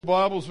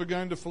Bibles, we're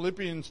going to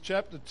Philippians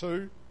chapter 2,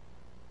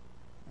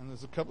 and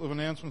there's a couple of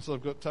announcements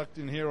I've got tucked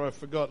in here I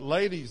forgot.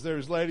 Ladies, there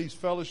is Ladies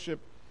Fellowship.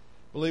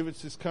 I believe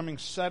it's this coming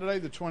Saturday,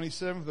 the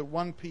 27th at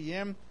 1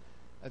 p.m.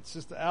 at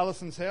Sister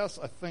Allison's house.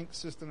 I think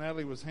Sister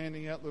Natalie was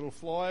handing out little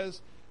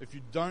flyers. If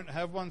you don't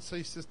have one,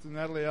 see Sister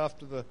Natalie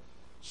after the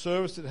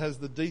service. It has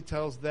the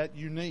details that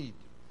you need.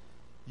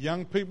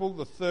 Young people,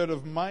 the 3rd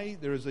of May,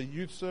 there is a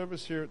youth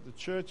service here at the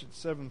church at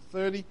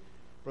 7:30.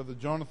 Brother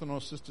Jonathan or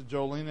Sister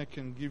Jolina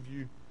can give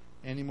you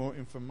any more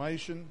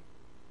information,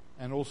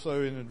 and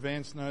also in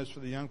advance notice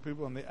for the young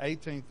people. On the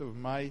 18th of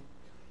May,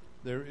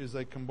 there is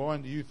a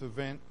combined youth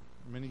event,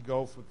 mini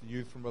golf with the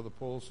youth from Brother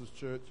Paul's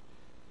church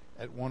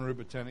at Wanneroo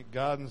Botanic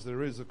Gardens.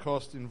 There is a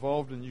cost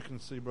involved, and you can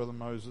see Brother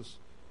Moses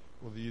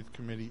or the youth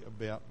committee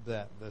about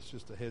that. That's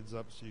just a heads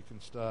up so you can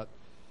start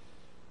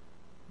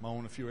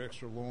mowing a few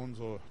extra lawns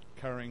or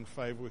currying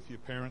favour with your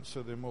parents,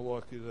 so they're more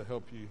likely to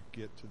help you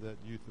get to that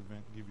youth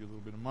event and give you a little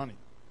bit of money.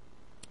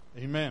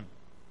 Amen.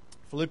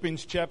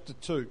 Philippians chapter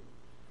 2,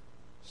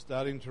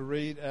 starting to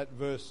read at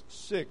verse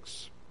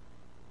 6,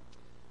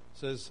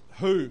 says,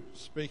 "Who,"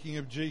 speaking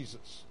of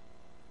Jesus,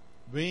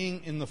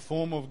 "being in the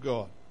form of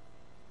God,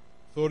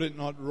 thought it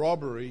not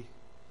robbery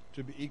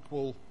to be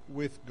equal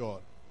with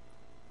God,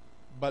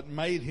 but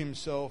made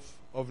himself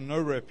of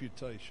no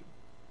reputation,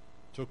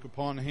 took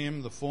upon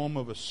him the form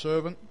of a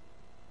servant,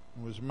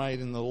 and was made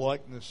in the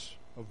likeness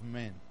of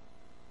men.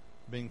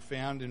 Being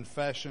found in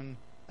fashion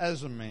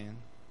as a man,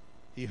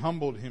 he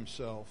humbled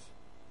himself,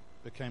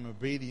 became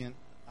obedient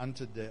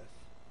unto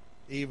death,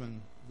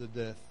 even the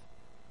death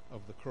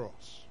of the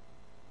cross."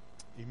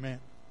 Amen.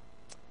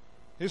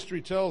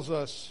 History tells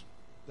us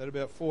that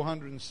about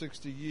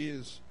 460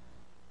 years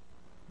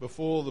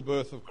before the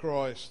birth of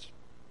Christ,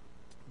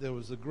 there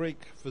was a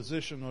Greek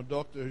physician or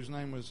doctor whose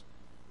name was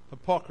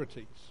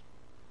Hippocrates.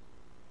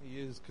 He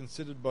is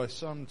considered by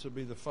some to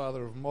be the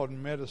father of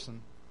modern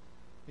medicine.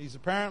 He's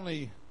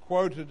apparently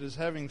quoted as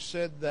having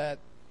said that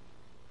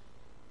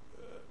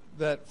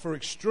for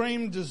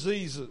extreme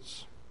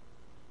diseases,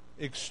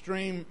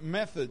 extreme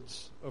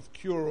methods of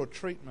cure or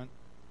treatment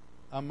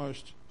are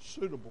most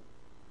suitable.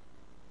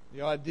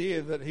 The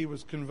idea that he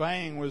was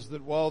conveying was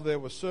that while there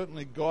were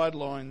certainly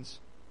guidelines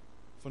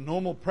for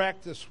normal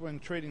practice when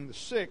treating the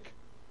sick,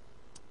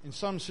 in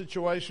some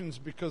situations,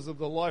 because of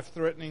the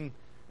life-threatening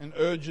and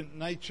urgent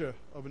nature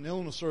of an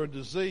illness or a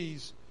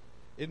disease,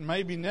 it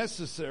may be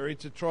necessary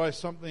to try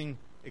something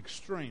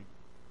extreme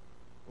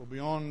or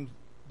beyond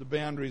the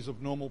boundaries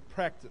of normal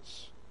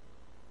practice.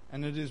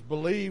 And it is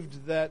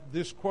believed that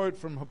this quote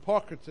from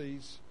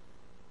Hippocrates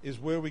is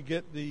where we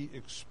get the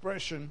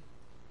expression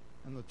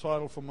and the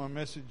title for my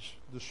message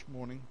this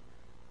morning: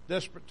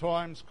 "Desperate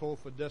times call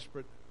for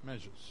desperate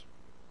measures."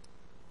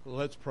 Well,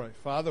 let's pray.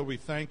 Father, we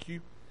thank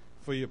you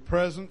for your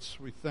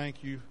presence. We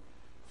thank you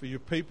for your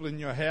people in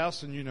your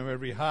house, and you know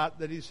every heart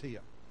that is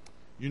here.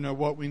 You know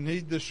what we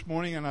need this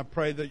morning, and I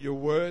pray that your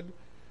word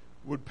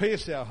would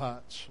pierce our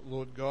hearts,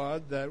 Lord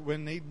God, that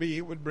when need be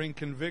it would bring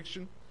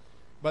conviction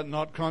but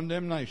not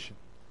condemnation.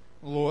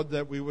 Lord,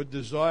 that we would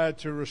desire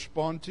to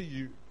respond to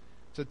you,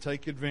 to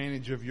take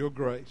advantage of your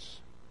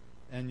grace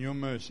and your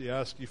mercy. I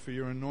ask you for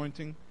your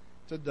anointing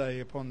today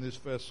upon this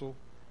vessel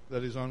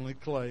that is only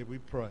clay, we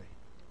pray.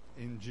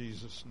 In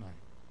Jesus'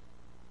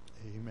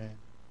 name. Amen.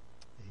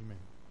 Amen.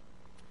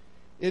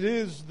 It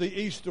is the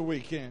Easter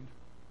weekend,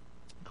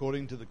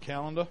 according to the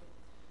calendar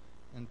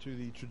and to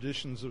the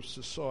traditions of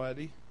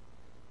society.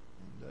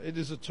 It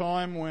is a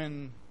time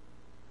when,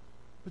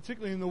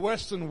 particularly in the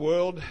Western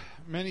world,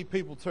 many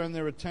people turn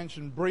their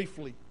attention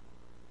briefly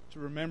to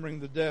remembering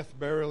the death,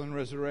 burial, and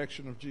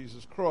resurrection of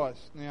Jesus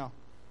Christ. Now,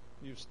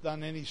 if you've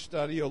done any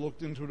study or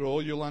looked into it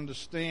all, you'll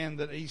understand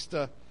that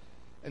Easter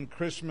and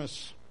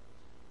Christmas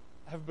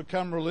have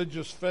become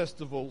religious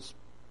festivals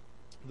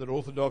that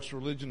Orthodox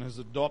religion has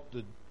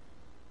adopted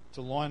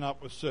to line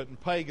up with certain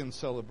pagan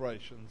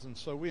celebrations. And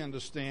so we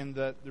understand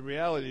that the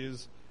reality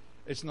is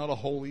it's not a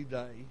holy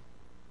day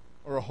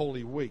or a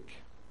holy week.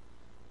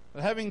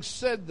 But having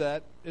said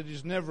that, it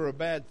is never a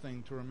bad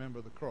thing to remember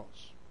the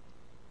cross.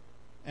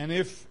 And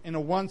if in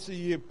a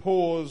once-a-year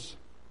pause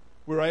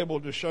we're able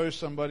to show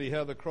somebody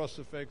how the cross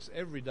affects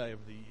every day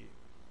of the year,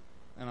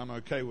 and I'm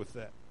okay with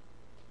that.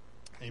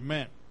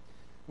 Amen.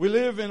 We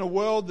live in a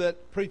world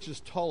that preaches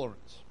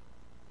tolerance.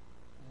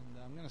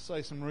 And I'm going to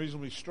say some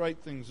reasonably straight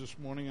things this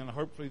morning, and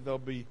hopefully they'll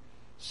be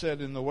said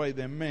in the way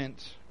they're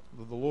meant,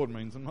 that the Lord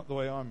means them, not the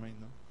way I mean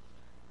them.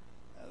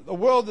 A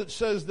world that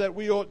says that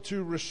we ought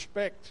to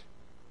respect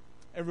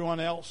everyone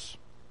else,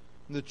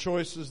 and the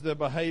choices, their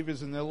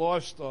behaviors, and their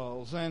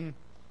lifestyles. And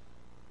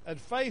at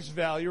face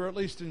value, or at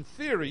least in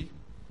theory,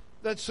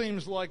 that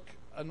seems like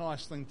a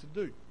nice thing to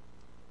do.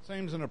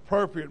 Seems an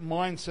appropriate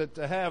mindset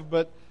to have,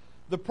 but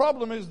the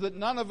problem is that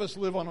none of us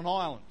live on an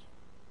island,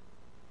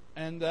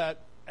 and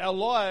that our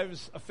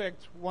lives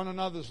affect one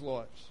another's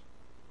lives.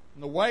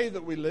 And the way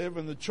that we live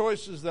and the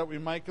choices that we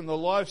make and the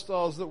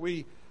lifestyles that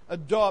we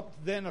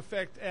adopt then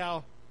affect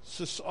our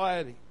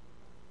society.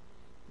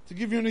 To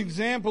give you an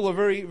example, a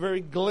very, very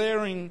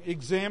glaring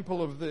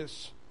example of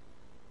this,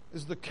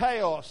 is the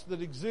chaos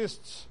that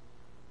exists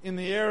in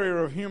the area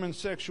of human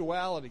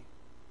sexuality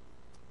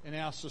in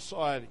our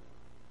society.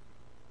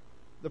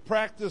 The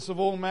practice of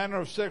all manner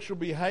of sexual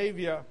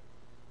behavior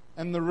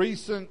and the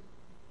recent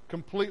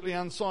completely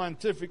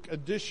unscientific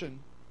addition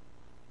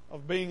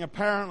of being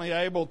apparently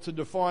able to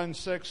define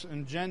sex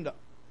and gender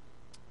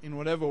in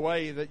whatever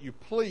way that you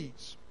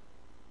please.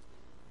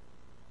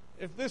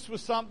 If this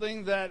was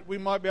something that we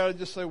might be able to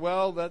just say,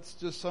 well, that's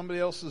just somebody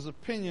else's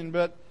opinion,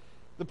 but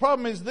the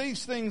problem is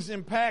these things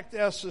impact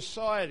our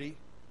society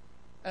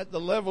at the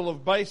level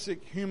of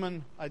basic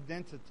human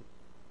identity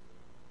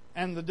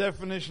and the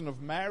definition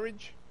of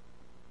marriage,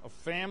 of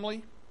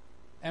family,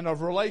 and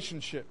of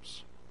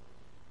relationships.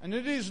 And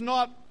it is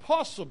not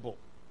possible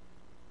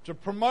to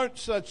promote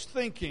such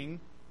thinking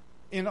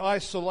in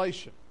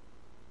isolation.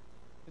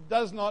 It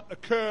does not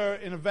occur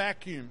in a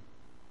vacuum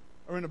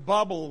or in a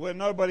bubble where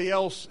nobody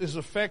else is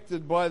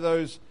affected by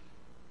those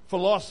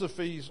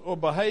philosophies or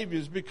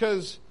behaviors,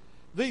 because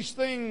these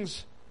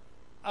things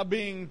are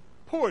being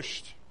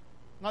pushed,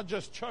 not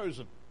just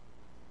chosen.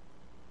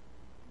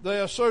 They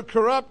are so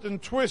corrupt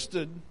and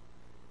twisted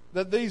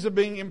that these are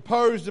being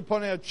imposed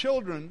upon our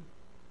children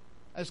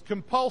as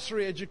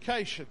compulsory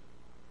education.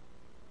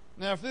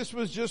 Now, if this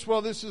was just,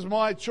 well, this is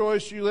my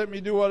choice, you let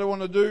me do what I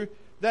want to do,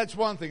 that's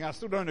one thing. I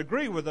still don't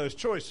agree with those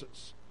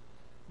choices.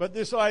 But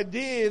this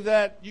idea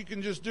that you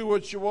can just do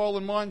what you will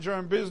and mind your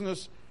own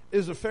business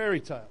is a fairy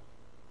tale.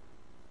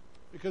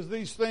 Because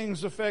these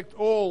things affect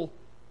all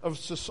of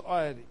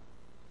society.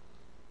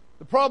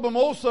 The problem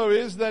also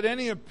is that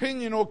any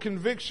opinion or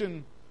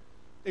conviction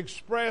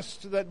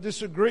expressed that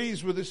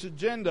disagrees with this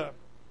agenda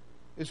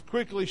is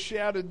quickly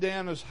shouted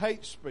down as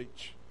hate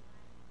speech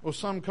or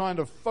some kind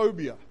of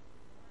phobia.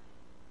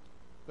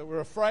 That we're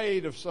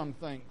afraid of some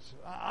things.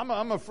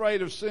 I'm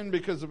afraid of sin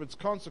because of its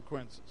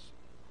consequences,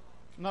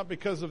 not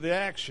because of the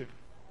action.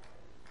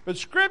 But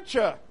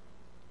Scripture,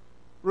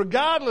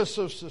 regardless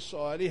of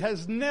society,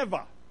 has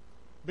never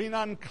been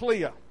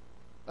unclear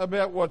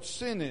about what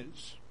sin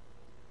is,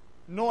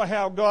 nor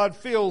how God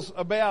feels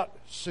about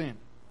sin.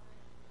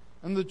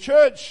 And the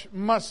church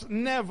must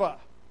never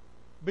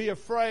be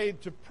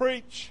afraid to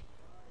preach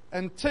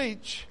and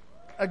teach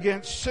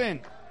against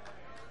sin.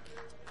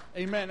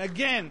 Amen.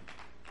 Again,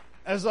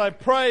 as I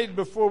prayed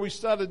before we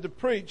started to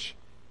preach,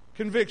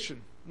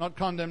 conviction, not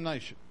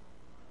condemnation.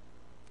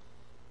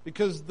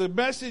 Because the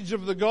message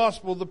of the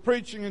gospel, the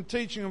preaching and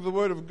teaching of the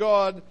Word of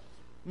God,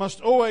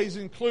 must always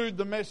include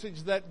the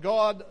message that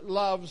God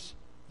loves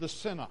the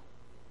sinner.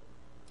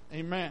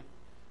 Amen.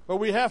 But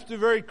we have to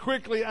very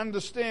quickly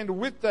understand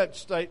with that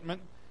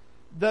statement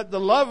that the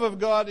love of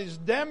God is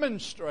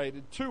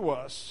demonstrated to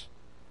us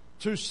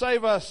to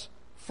save us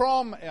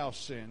from our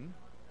sin,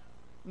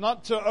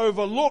 not to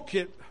overlook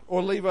it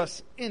or leave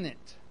us in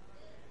it.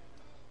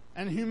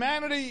 And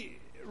humanity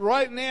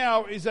right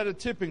now is at a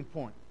tipping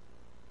point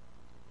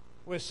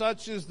where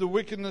such is the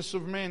wickedness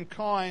of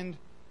mankind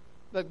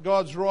that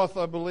God's wrath,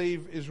 I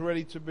believe, is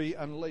ready to be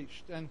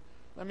unleashed. And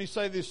let me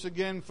say this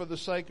again for the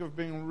sake of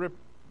being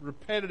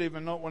repetitive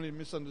and not wanting to be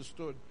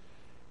misunderstood.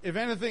 If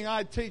anything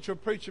I teach or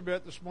preach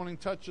about this morning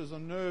touches a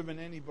nerve in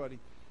anybody,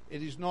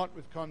 it is not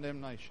with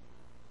condemnation.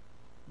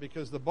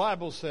 Because the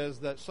Bible says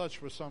that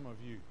such were some of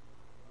you.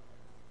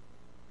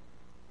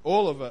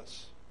 All of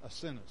us are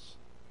sinners,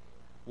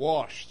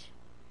 washed,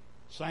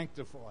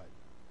 sanctified,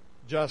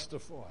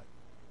 justified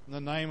in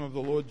the name of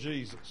the Lord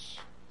Jesus.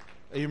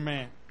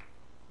 Amen.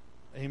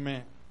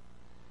 Amen.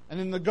 And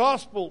in the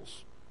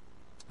Gospels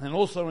and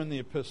also in the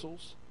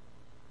epistles,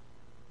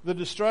 the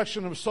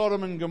destruction of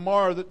Sodom and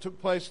Gomorrah that took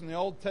place in the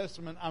Old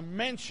Testament are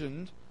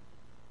mentioned,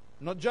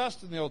 not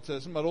just in the Old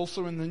Testament, but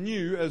also in the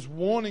New, as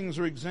warnings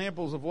or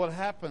examples of what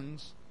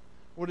happens,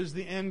 what is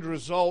the end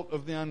result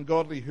of the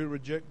ungodly who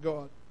reject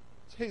God.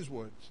 It's His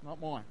words,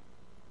 not mine.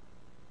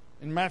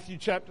 In Matthew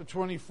chapter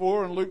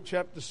 24 and Luke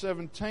chapter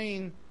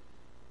 17,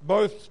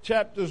 both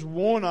chapters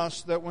warn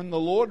us that when the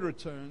Lord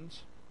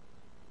returns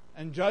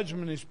and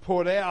judgment is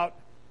poured out,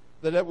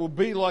 that it will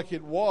be like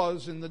it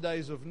was in the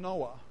days of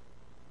Noah,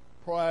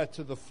 prior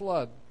to the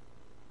flood.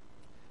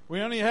 We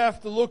only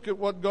have to look at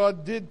what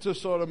God did to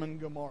Sodom and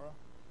Gomorrah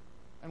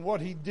and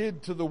what He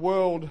did to the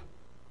world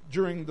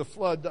during the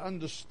flood to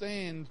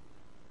understand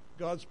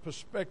God's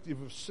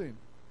perspective of sin.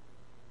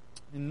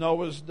 In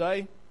Noah's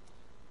day,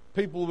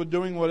 people were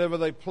doing whatever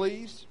they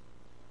pleased.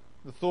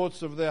 The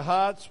thoughts of their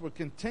hearts were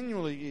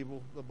continually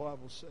evil, the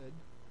Bible said.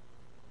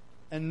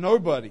 And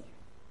nobody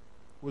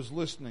was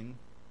listening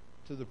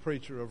to the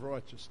preacher of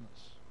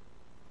righteousness.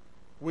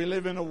 We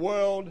live in a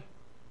world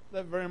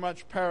that very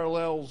much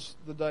parallels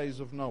the days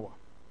of Noah.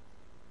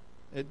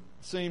 It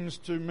seems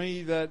to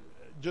me that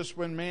just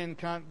when man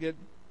can't get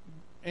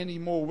any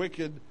more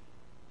wicked,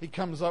 he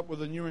comes up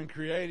with a new and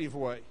creative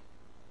way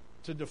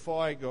to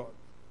defy God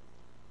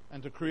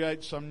and to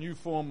create some new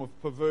form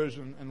of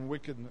perversion and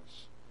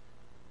wickedness.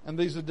 And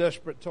these are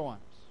desperate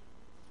times.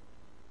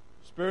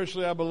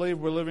 Spiritually, I believe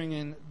we're living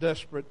in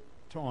desperate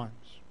times.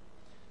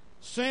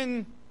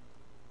 Sin,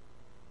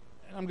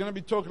 and I'm going to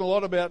be talking a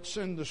lot about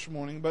sin this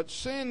morning, but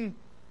sin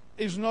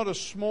is not a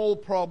small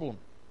problem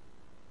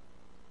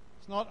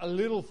It's not a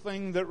little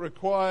thing that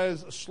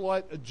requires a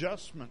slight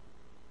adjustment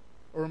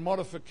or a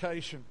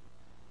modification.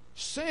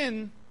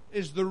 Sin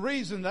is the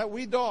reason that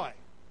we die.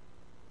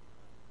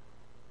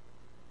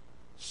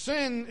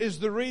 Sin is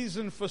the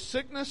reason for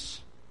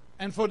sickness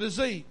and for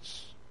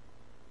disease.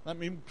 Let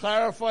me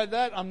clarify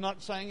that. I'm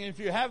not saying if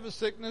you have a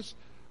sickness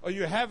or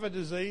you have a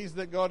disease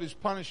that God is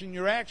punishing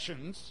your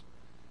actions,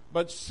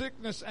 but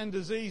sickness and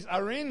disease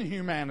are in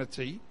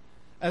humanity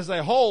as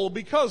a whole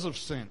because of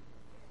sin.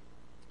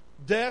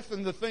 Death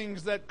and the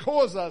things that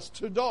cause us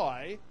to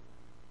die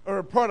are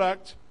a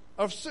product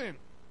of sin.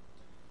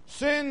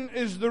 Sin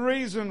is the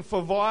reason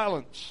for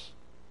violence,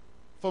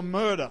 for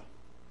murder,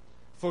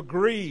 for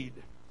greed,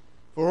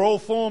 for all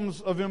forms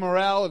of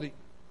immorality,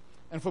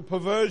 and for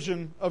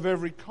perversion of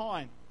every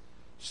kind.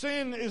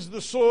 Sin is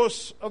the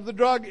source of the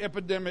drug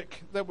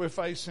epidemic that we're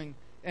facing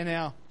in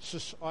our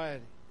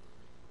society.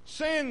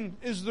 Sin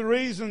is the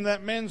reason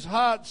that men's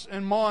hearts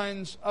and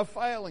minds are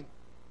failing.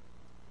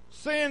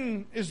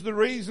 Sin is the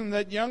reason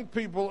that young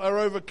people are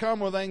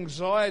overcome with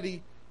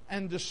anxiety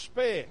and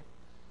despair.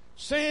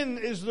 Sin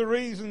is the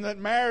reason that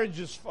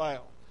marriages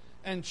fail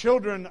and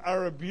children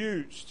are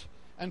abused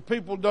and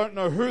people don't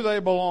know who they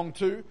belong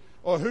to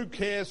or who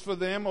cares for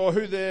them or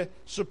who they're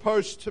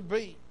supposed to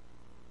be.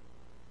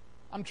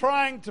 I'm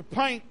trying to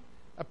paint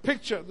a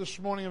picture this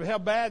morning of how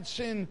bad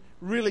sin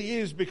really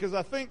is, because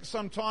I think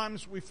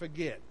sometimes we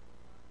forget.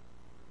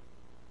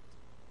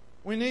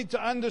 We need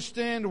to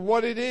understand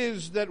what it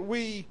is that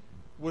we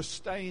were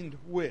stained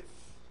with.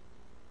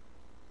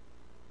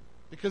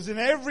 Because in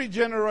every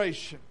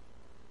generation,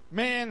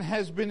 man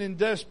has been in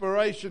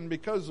desperation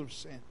because of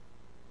sin.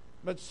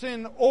 But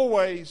sin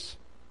always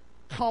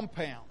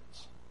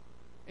compounds,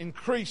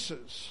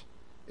 increases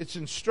its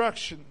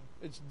instruction,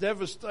 its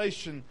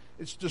devastation,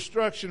 its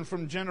destruction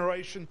from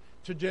generation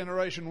to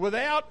generation.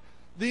 Without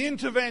the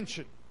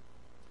intervention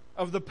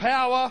of the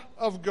power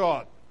of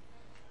God,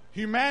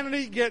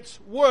 humanity gets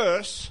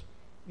worse,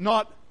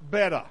 not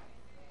better.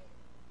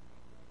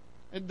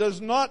 It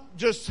does not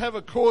just have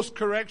a course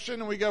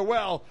correction and we go,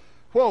 well,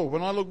 whoa,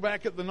 when I look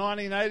back at the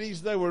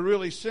 1980s, they were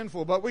really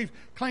sinful. But we've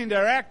cleaned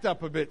our act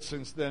up a bit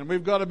since then.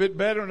 We've got a bit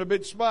better and a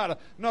bit smarter.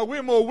 No,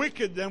 we're more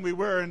wicked than we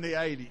were in the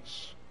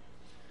 80s.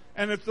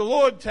 And if the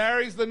Lord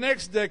tarries, the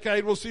next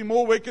decade will see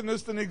more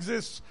wickedness than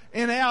exists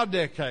in our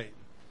decade.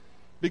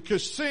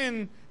 Because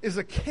sin is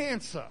a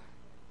cancer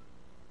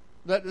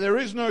that there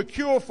is no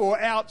cure for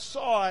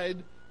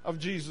outside of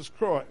Jesus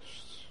Christ.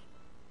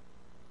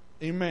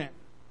 Amen.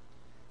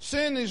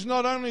 Sin is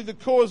not only the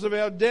cause of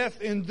our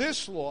death in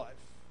this life.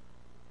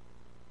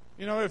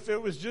 You know, if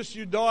it was just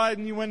you died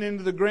and you went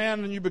into the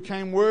ground and you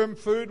became worm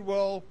food,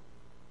 well,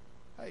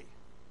 hey,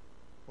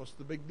 what's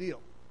the big deal?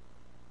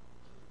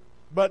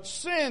 But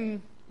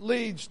sin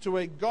leads to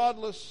a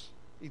godless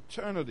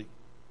eternity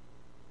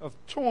of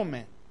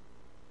torment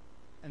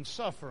and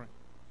suffering.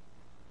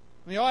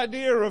 The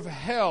idea of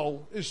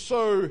hell is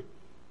so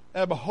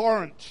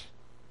abhorrent,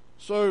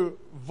 so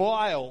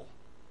vile,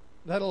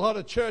 that a lot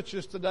of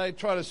churches today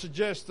try to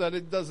suggest that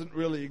it doesn't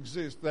really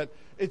exist, that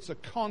it's a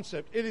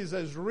concept. It is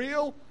as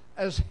real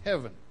as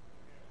heaven.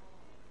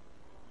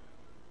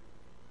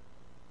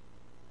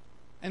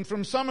 And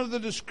from some of the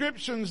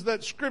descriptions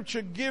that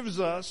Scripture gives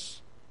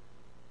us,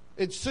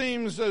 it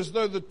seems as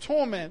though the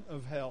torment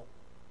of hell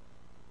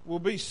will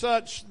be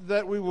such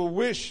that we will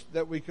wish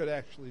that we could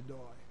actually die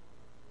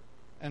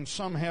and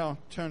somehow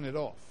turn it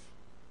off.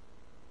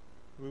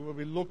 We will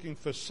be looking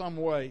for some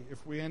way,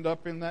 if we end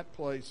up in that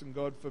place, and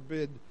God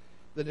forbid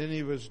that any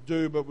of us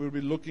do, but we'll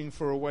be looking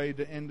for a way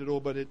to end it all,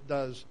 but it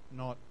does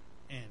not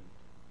end.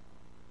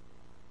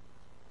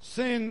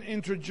 Sin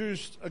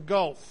introduced a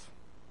gulf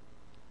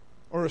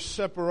or a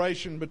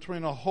separation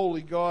between a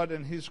holy God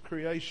and His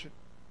creation.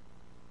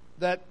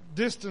 That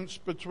distance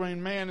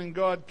between man and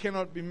God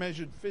cannot be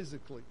measured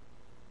physically.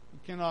 You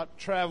cannot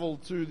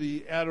travel to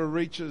the outer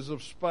reaches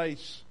of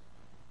space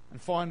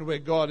and find where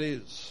God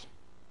is,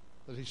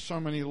 that He's so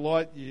many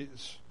light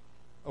years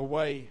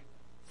away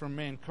from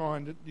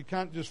mankind. You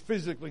can't just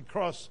physically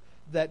cross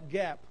that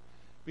gap,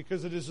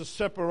 because it is a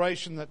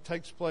separation that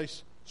takes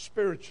place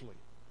spiritually.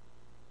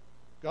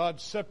 God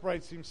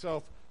separates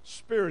Himself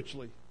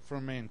spiritually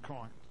from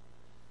mankind.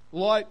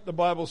 Light, the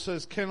Bible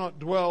says, cannot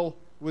dwell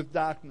with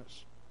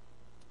darkness.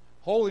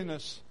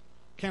 Holiness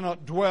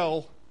cannot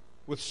dwell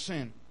with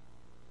sin.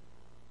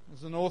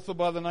 As an author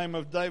by the name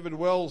of David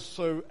Wells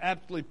so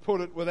aptly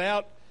put it,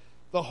 without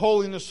the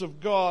holiness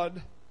of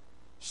God,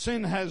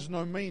 sin has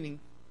no meaning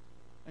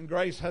and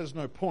grace has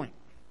no point.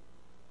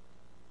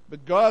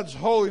 But God's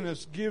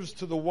holiness gives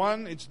to the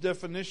one its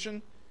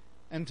definition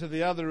and to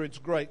the other its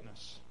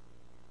greatness.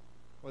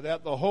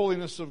 Without the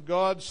holiness of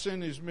God,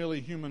 sin is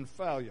merely human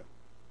failure,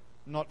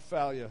 not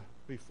failure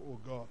before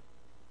God.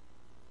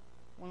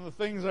 One of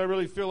the things I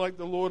really feel like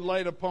the Lord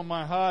laid upon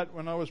my heart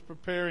when I was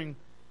preparing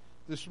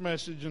this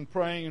message and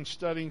praying and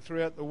studying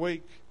throughout the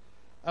week,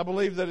 I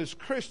believe that as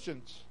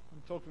Christians,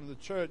 I'm talking to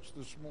the church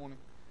this morning,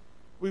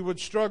 we would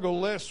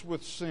struggle less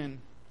with sin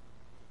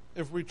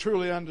if we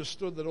truly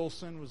understood that all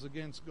sin was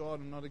against God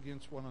and not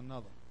against one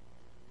another.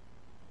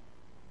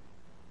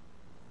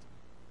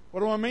 What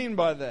do I mean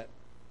by that?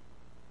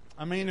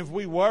 I mean, if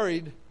we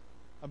worried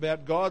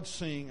about God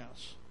seeing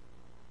us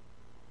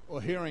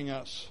or hearing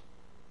us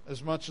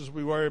as much as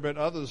we worry about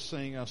others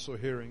seeing us or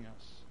hearing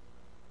us,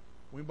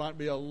 we might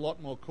be a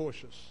lot more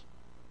cautious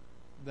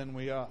than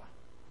we are.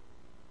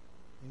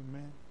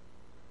 Amen.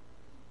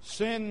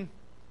 Sin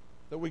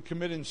that we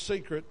commit in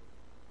secret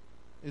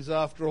is,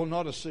 after all,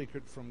 not a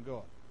secret from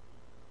God,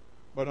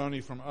 but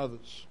only from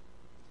others.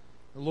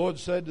 The Lord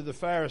said to the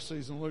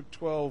Pharisees in Luke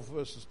 12,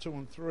 verses 2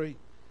 and 3,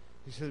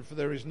 He said, "For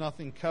there is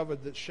nothing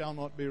covered that shall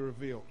not be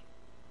revealed,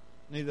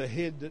 neither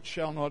hid that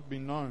shall not be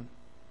known.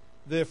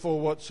 Therefore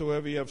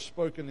whatsoever you have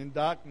spoken in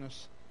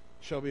darkness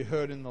shall be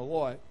heard in the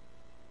light,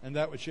 and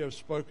that which you have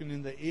spoken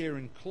in the ear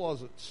in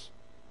closets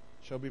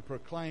shall be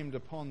proclaimed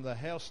upon the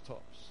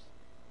housetops."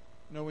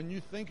 You know, when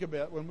you think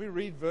about, when we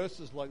read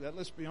verses like that,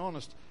 let's be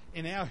honest,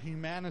 in our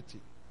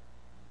humanity,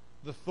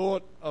 the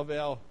thought of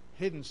our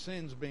hidden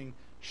sins being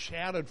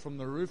shouted from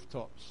the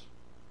rooftops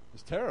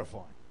is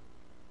terrifying.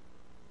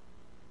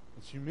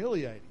 It's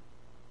humiliating.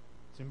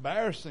 It's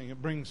embarrassing.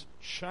 It brings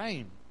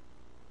shame.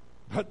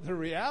 But the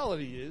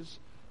reality is,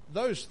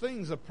 those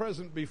things are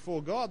present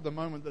before God the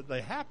moment that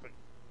they happen.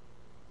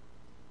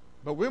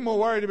 But we're more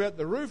worried about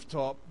the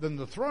rooftop than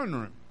the throne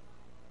room.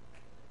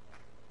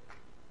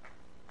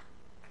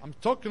 I'm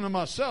talking to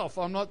myself.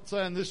 I'm not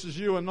saying this is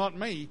you and not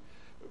me.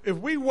 If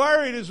we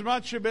worried as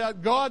much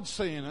about God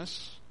seeing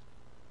us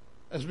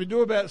as we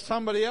do about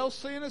somebody else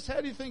seeing us,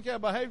 how do you think our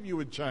behavior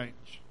would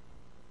change?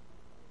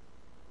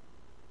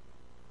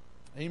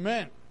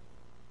 Amen.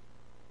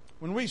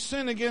 When we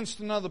sin against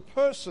another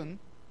person,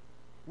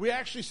 we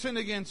actually sin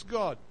against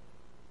God.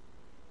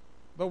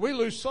 But we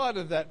lose sight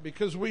of that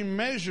because we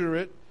measure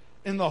it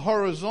in the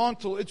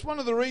horizontal. It's one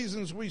of the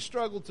reasons we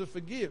struggle to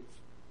forgive,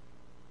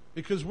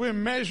 because we're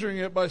measuring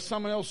it by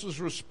someone else's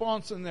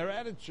response and their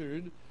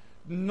attitude,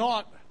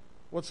 not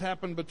what's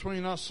happened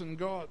between us and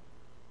God.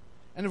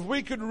 And if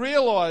we could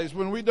realize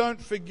when we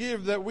don't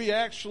forgive that we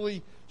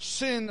actually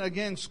sin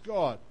against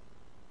God,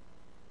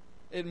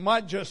 it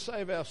might just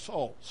save our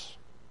souls.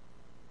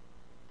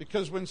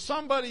 Because when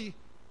somebody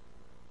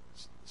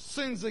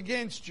sins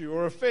against you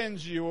or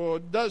offends you or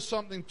does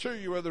something to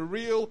you, whether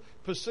real,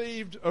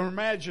 perceived, or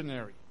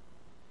imaginary,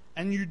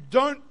 and you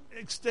don't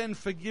extend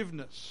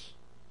forgiveness,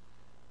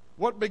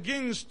 what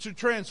begins to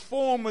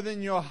transform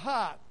within your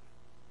heart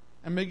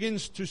and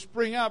begins to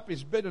spring up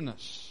is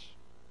bitterness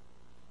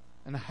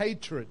and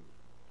hatred.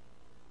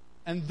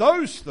 And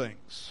those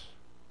things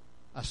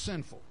are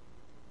sinful.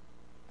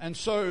 And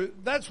so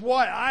that's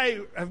why I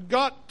have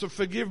got to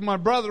forgive my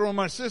brother or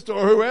my sister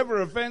or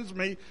whoever offends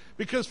me,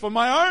 because for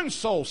my own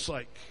soul's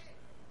sake.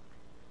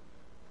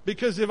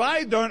 Because if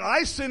I don't,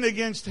 I sin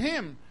against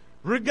him,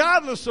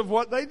 regardless of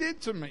what they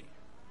did to me.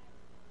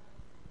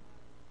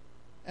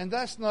 And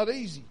that's not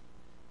easy.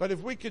 But if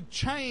we could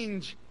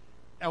change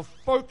our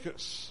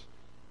focus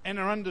and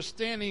our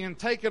understanding and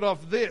take it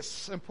off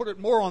this and put it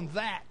more on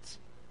that,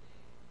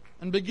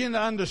 and begin to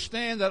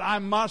understand that I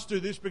must do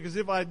this, because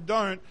if I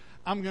don't,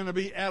 I'm going to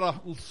be out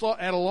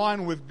of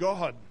line with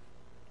God.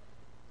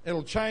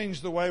 It'll change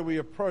the way we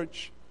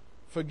approach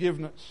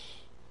forgiveness.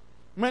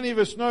 Many of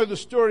us know the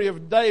story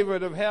of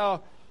David, of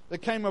how there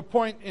came a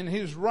point in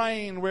his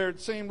reign where it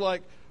seemed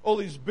like all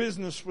his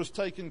business was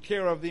taken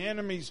care of. The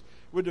enemies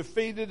were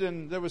defeated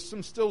and there was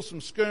still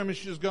some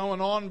skirmishes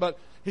going on, but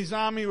his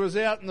army was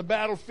out in the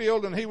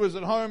battlefield and he was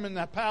at home in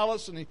the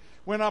palace, and he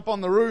went up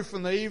on the roof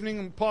in the evening,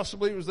 and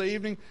possibly it was the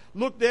evening,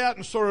 looked out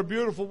and saw a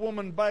beautiful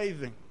woman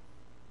bathing.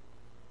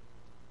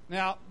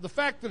 Now, the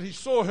fact that he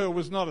saw her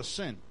was not a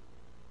sin.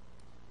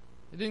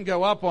 He didn't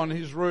go up on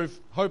his roof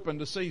hoping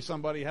to see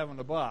somebody having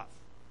a bath.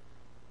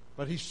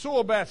 But he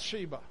saw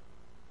Bathsheba.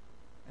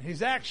 And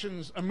his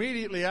actions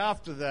immediately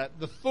after that,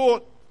 the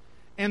thought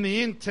and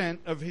the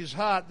intent of his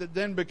heart that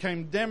then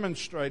became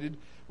demonstrated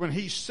when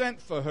he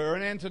sent for her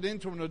and entered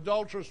into an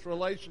adulterous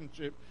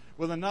relationship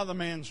with another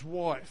man's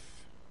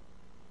wife.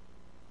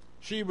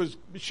 She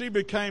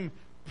became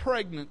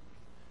pregnant.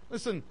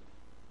 Listen,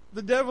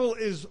 the devil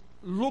is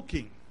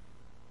looking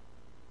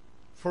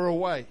for a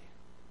way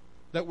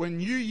that when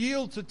you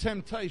yield to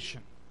temptation,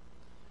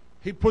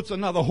 he puts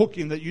another hook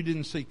in that you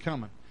didn't see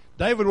coming.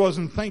 David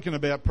wasn't thinking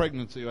about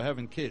pregnancy or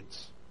having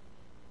kids.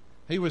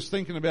 He was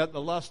thinking about the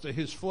lust of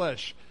his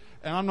flesh.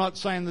 And I'm not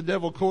saying the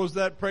devil caused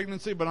that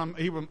pregnancy, but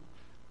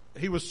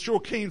he was sure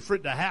keen for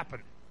it to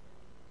happen.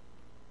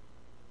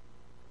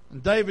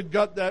 And David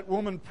got that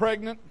woman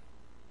pregnant.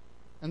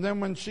 And then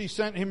when she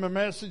sent him a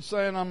message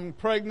saying, "I'm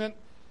pregnant,"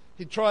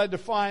 he tried to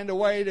find a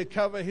way to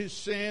cover his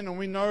sin. And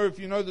we know, if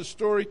you know the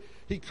story,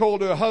 he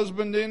called her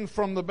husband in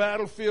from the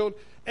battlefield.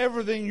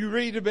 Everything you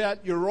read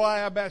about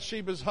Uriah,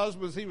 Bathsheba's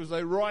husband, he was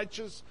a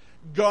righteous,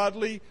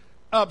 godly,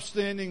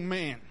 upstanding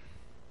man.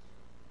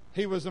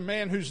 He was a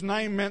man whose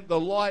name meant the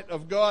light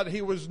of God.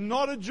 He was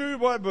not a Jew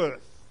by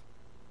birth.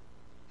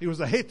 He was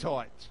a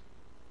Hittite.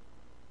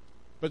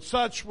 But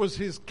such was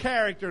his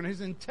character and his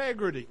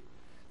integrity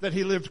that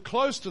he lived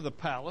close to the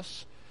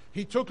palace.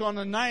 He took on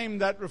a name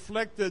that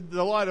reflected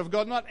the light of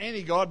God, not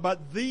any God,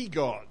 but the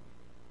God.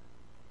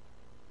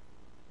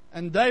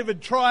 And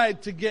David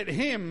tried to get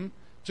him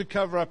to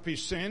cover up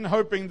his sin,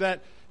 hoping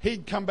that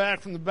he'd come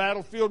back from the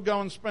battlefield, go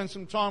and spend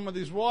some time with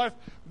his wife.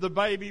 The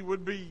baby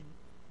would be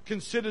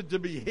considered to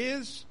be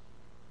his.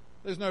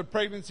 There's no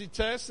pregnancy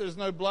test. There's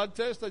no blood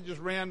test. They're just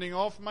rounding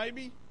off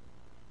maybe.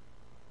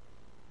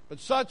 But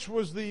such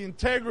was the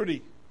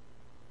integrity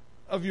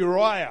of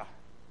Uriah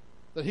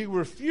that he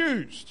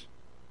refused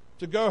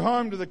to go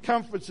home to the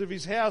comforts of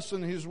his house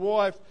and his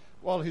wife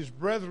while his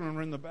brethren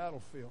were in the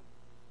battlefield.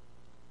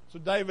 So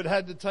David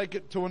had to take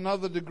it to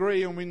another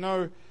degree, and we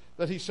know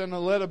that he sent a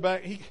letter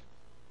back.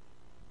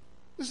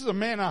 This is a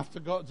man after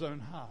God's own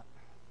heart.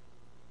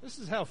 This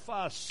is how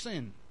far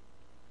sin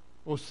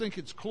will sink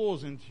its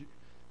claws into you.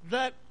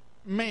 That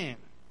man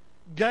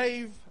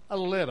gave a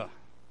letter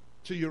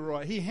to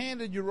Uriah. He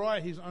handed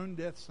Uriah his own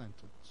death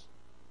sentence.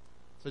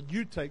 Said,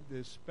 you take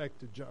this back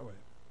to Joab.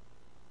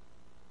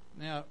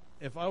 Now,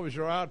 if I was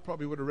Uriah, I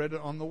probably would have read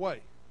it on the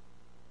way.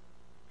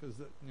 Because,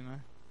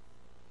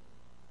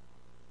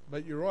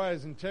 But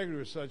Uriah's integrity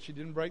was such, he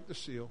didn't break the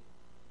seal.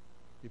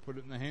 He put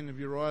it in the hand of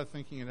Uriah,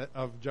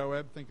 of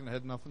Joab, thinking it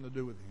had nothing to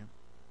do with him,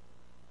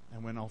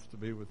 and went off to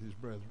be with his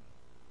brethren.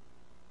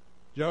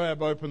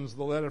 Joab opens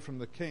the letter from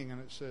the king,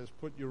 and it says,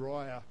 put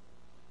Uriah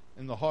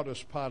in the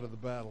hottest part of the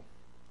battle.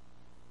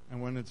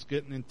 And when it's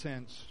getting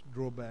intense,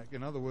 draw back.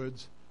 In other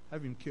words,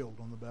 have him killed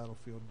on the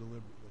battlefield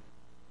deliberately.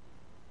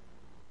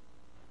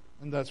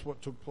 And that's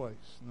what took place.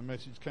 And the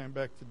message came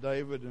back to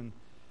David, and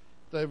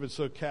David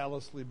so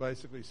callously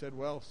basically said,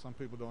 well, some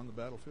people die on the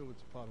battlefield,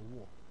 it's a part of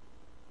war.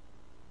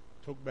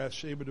 Took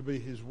Bathsheba to be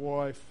his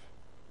wife,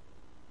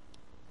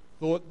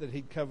 thought that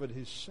he'd covered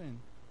his sin.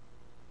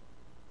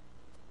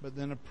 But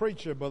then a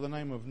preacher by the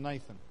name of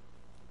Nathan,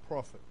 a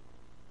prophet,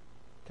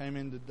 came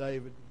into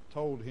David and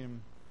told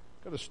him,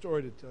 got a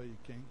story to tell you,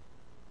 king.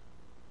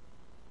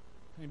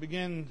 And he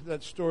began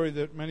that story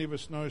that many of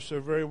us know so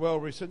very well,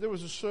 where he said there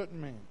was a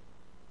certain man.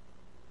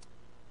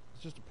 He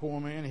was just a poor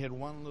man. He had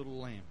one little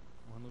lamb,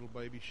 one little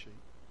baby sheep.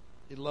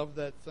 He loved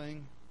that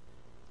thing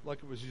like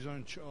it was his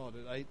own child.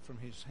 It ate from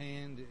his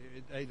hand.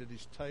 It ate at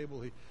his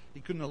table. He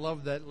couldn't have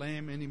loved that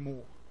lamb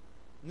anymore.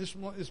 And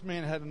this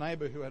man had a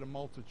neighbor who had a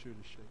multitude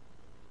of sheep.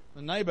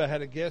 The neighbor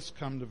had a guest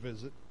come to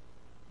visit,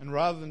 and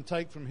rather than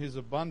take from his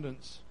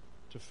abundance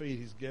to feed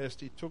his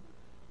guest, he took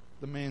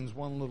the man's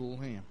one little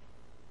lamb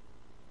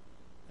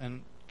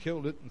and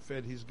killed it and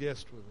fed his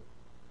guest with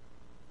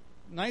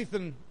it.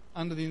 Nathan,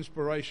 under the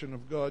inspiration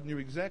of God, knew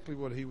exactly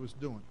what he was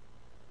doing,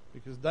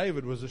 because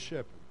David was a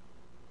shepherd.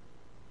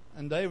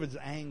 And David's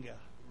anger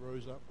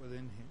rose up within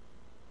him.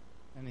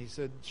 And he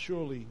said,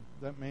 surely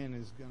that man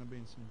is going to be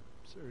in some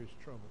serious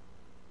trouble.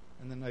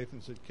 And then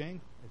Nathan said, King,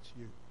 it's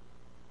you.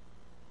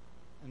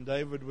 And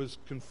David was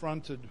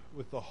confronted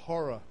with the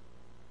horror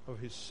of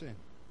his sin.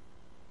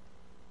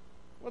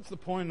 What's the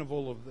point of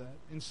all of that?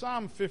 In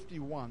Psalm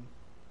 51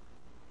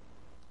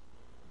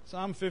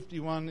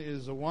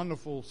 is a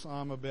wonderful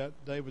psalm about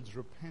David's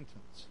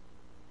repentance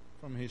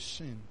from his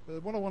sin.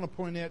 But what I want to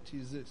point out to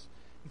you is this.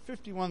 In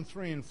 51,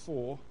 3 and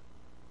 4,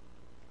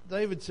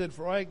 David said,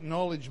 for I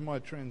acknowledge my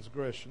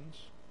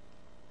transgressions,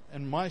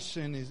 and my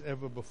sin is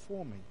ever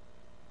before me.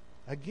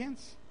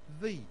 Against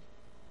thee,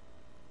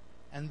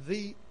 and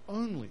thee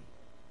only,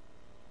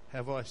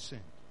 have I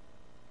sinned,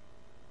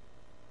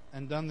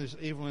 and done this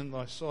evil in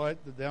thy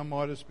sight, that thou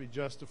mightest be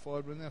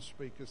justified when thou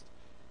speakest,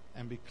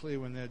 and be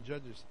clear when thou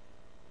judgest.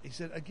 He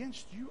said,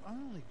 against you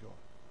only, God.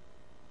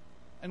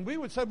 And we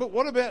would say, but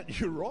what about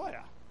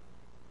Uriah?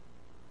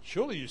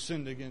 Surely you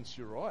sinned against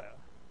Uriah.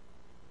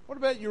 What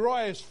about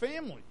Uriah's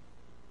family?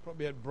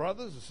 Probably had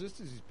brothers or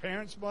sisters. His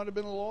parents might have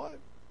been alive.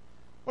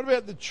 What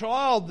about the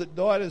child that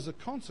died as a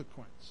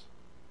consequence?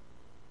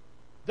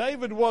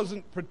 David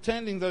wasn't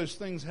pretending those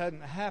things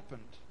hadn't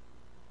happened,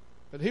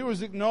 but he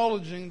was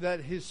acknowledging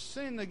that his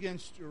sin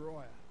against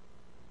Uriah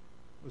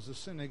was a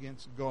sin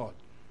against God,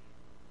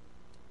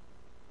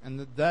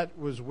 and that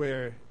was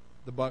where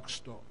the buck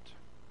stopped.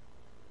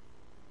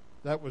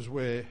 That was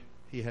where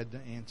he had to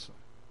answer.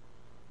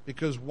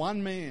 Because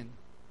one man,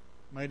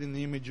 made in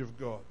the image of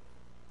God,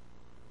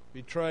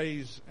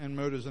 betrays and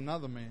murders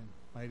another man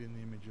made in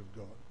the image of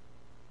God.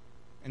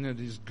 And it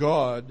is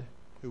God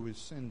who is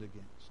sinned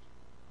against.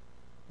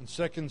 In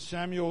 2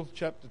 Samuel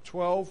chapter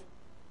 12,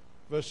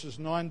 verses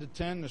 9 to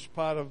 10, as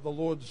part of the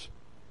Lord's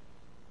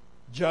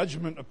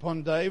judgment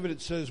upon David,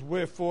 it says,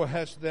 wherefore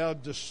hast thou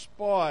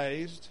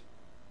despised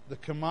the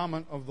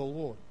commandment of the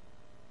Lord,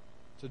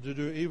 to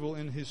do evil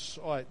in his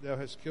sight? Thou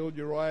hast killed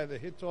Uriah the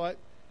Hittite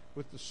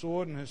with the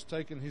sword, and hast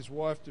taken his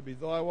wife to be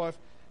thy wife,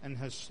 and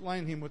hast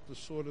slain him with the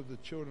sword of the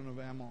children of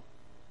Ammon.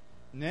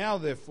 Now,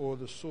 therefore,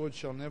 the sword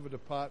shall never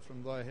depart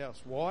from thy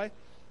house. Why?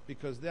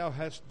 Because thou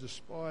hast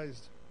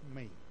despised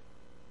me.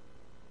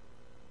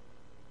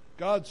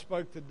 God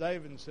spoke to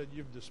David and said,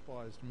 you've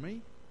despised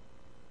me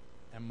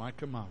and my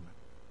commandment.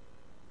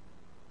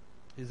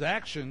 His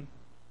action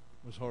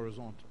was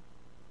horizontal.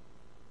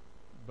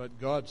 But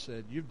God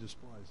said, you've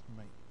despised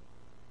me.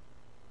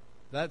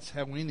 That's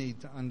how we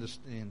need to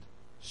understand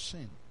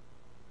sin.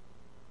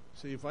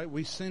 See, if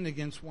we sin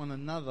against one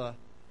another,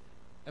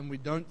 and we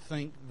don't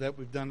think that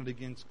we've done it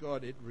against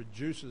God, it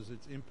reduces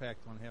its impact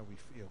on how we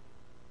feel.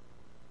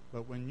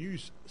 But when you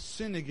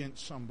sin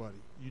against somebody,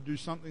 you do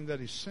something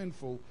that is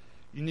sinful,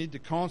 you need to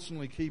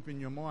constantly keep in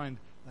your mind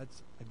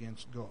that's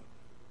against God,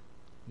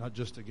 not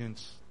just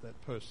against that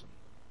person.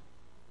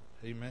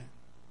 Amen.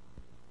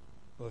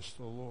 Bless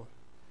the Lord.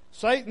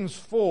 Satan's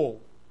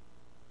fall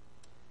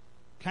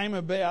came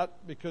about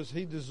because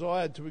he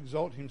desired to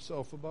exalt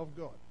himself above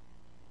God.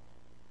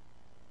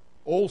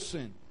 All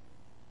sin,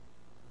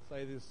 I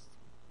say this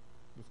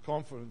with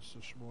confidence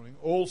this morning,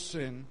 all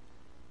sin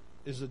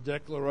is a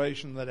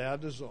declaration that our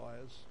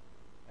desires,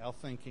 our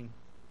thinking,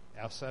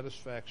 our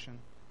satisfaction,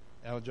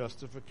 our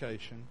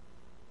justification,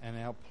 and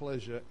our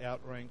pleasure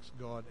outranks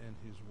God and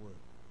His Word.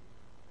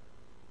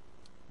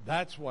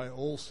 That's why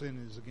all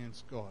sin is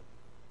against God.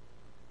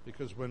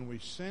 Because when we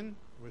sin,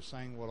 we're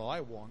saying what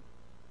I want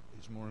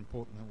is more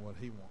important than what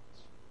He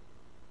wants.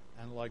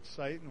 And like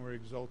Satan, we're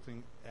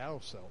exalting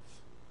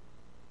ourselves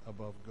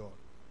above God.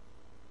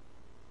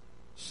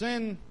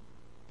 Sin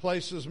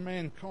places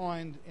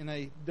mankind in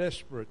a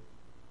desperate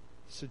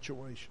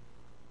situation.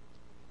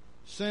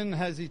 Sin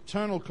has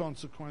eternal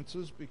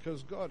consequences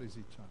because God is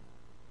eternal.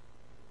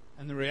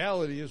 And the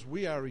reality is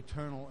we are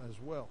eternal as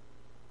well.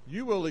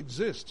 You will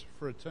exist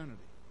for eternity,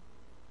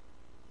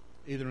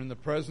 either in the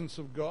presence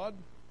of God,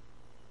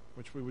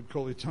 which we would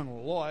call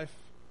eternal life,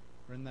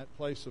 or in that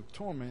place of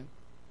torment,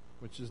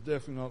 which is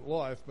definitely not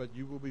life, but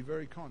you will be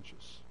very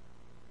conscious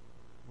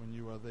when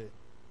you are there.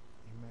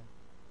 Amen.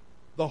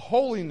 The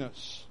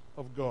holiness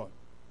of God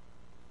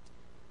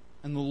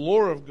and the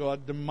law of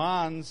God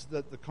demands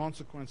that the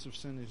consequence of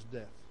sin is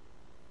death.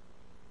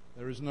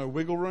 There is no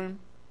wiggle room.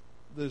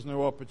 There's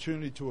no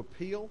opportunity to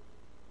appeal.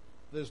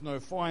 There's no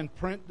fine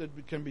print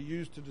that can be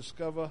used to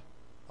discover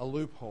a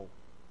loophole.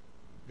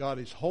 God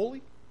is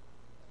holy.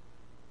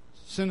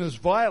 Sinners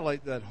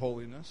violate that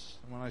holiness.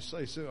 And when I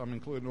say sin, I'm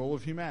including all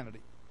of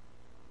humanity,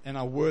 and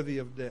are worthy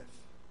of death.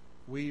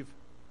 We've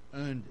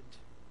earned it.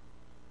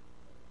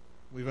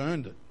 We've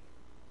earned it.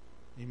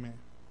 Amen.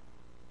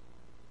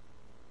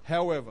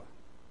 However,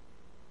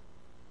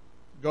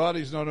 God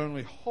is not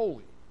only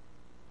holy,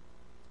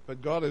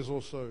 but God is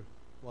also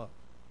love.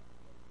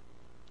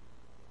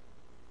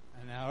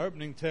 And our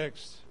opening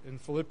text in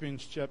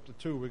Philippians chapter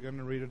 2, we're going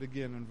to read it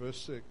again in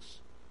verse 6.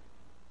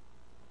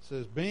 It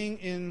says, being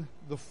in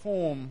the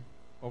form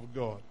of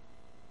God,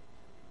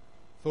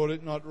 thought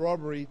it not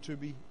robbery to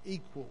be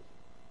equal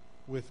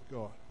with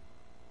God.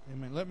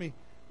 Amen. Let me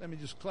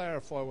just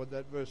clarify what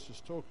that verse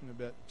is talking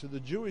about. To the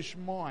Jewish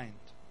mind,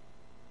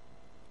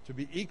 to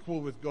be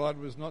equal with God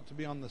was not to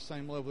be on the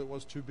same level, it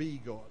was to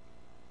be God.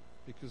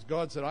 Because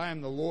God said, I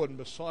am the Lord, and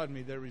beside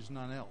me there is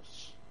none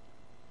else.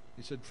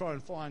 He said, try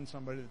and find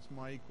somebody that's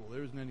my equal.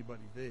 There isn't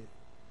anybody there.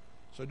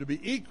 So to be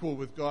equal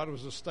with God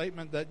was a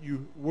statement that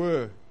you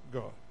were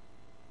God.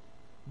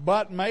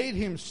 But made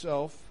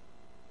himself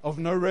of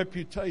no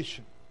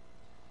reputation,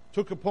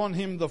 took upon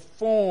him the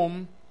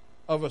form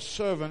of a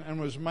servant, and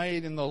was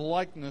made in the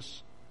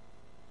likeness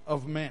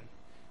of men.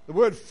 The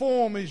word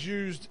form is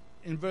used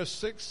in verse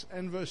 6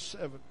 and verse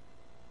 7.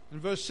 In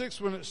verse 6,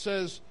 when it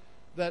says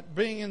that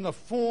being in the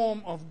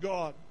form of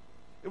God,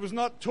 it was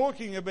not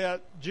talking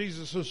about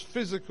Jesus'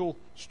 physical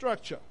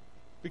structure,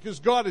 because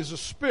God is a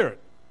spirit.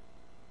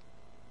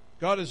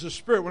 God is a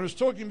spirit. When it's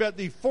talking about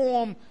the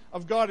form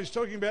of God, it's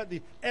talking about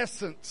the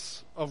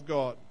essence of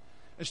God.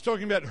 It's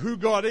talking about who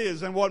God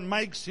is and what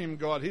makes him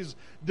God, his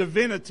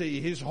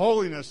divinity, his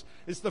holiness.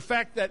 It's the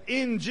fact that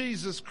in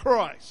Jesus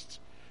Christ,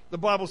 the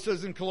Bible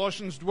says in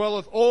Colossians,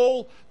 dwelleth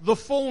all the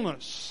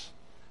fullness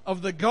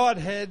of the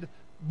Godhead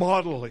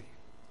bodily.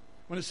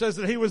 When it says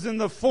that he was in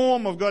the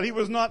form of God, he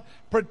was not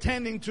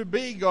pretending to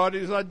be God.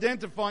 He was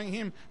identifying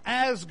him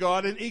as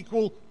God and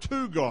equal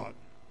to God.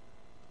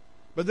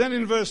 But then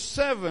in verse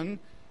 7,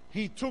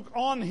 he took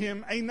on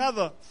him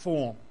another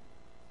form.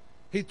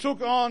 He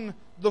took on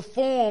the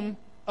form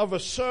of a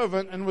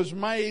servant and was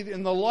made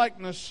in the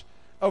likeness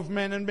of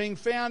men. And being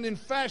found in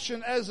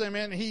fashion as a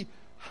man, he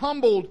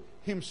humbled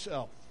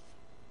himself.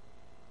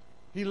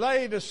 He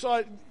laid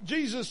aside,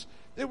 Jesus,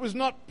 it was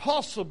not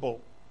possible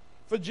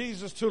for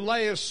Jesus to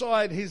lay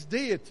aside his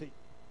deity,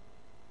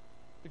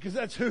 because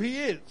that's who he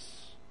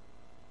is.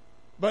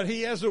 But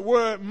he, as it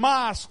were,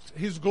 masked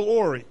his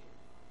glory,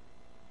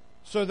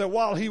 so that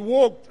while he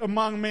walked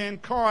among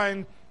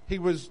mankind, he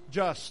was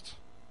just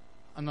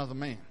another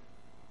man.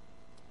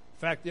 In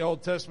fact, the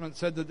Old Testament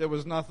said that there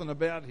was nothing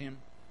about him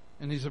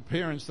in his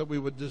appearance that we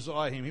would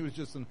desire him. He was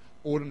just an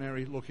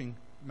ordinary looking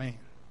man.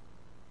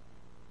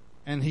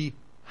 And he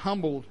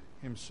humbled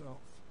himself,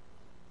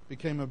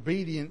 became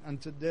obedient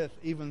unto death,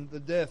 even the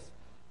death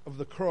of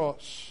the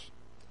cross.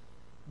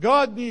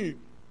 God knew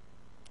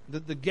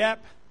that the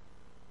gap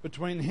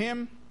between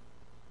him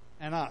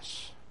and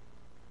us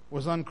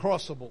was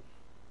uncrossable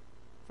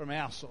from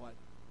our side.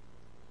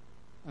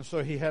 And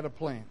so he had a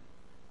plan.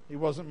 He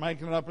wasn't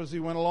making it up as he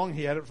went along.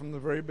 He had it from the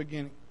very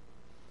beginning.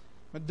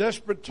 But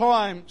desperate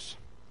times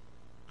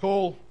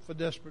call for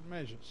desperate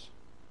measures.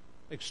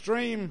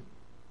 Extreme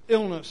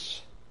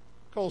illness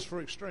calls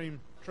for extreme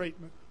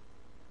treatment.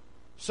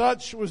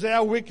 Such was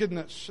our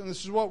wickedness. And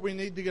this is what we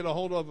need to get a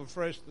hold of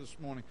afresh this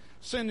morning.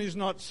 Sin is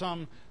not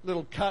some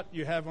little cut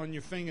you have on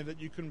your finger that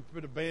you can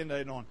put a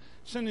Band-Aid on.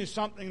 Sin is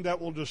something that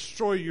will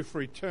destroy you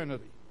for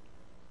eternity.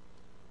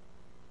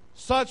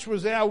 Such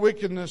was our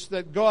wickedness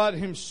that God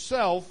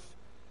himself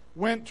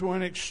went to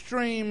an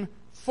extreme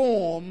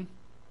form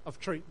of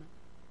treatment.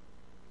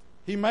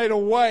 He made a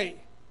way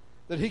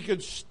that he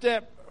could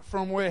step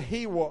from where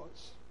he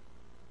was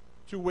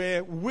to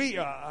where we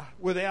are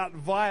without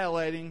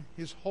violating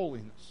his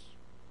holiness.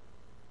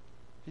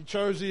 He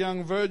chose a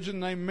young virgin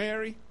named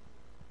Mary.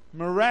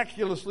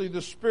 Miraculously,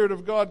 the Spirit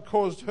of God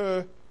caused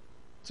her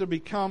to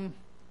become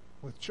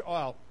with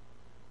child.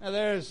 Now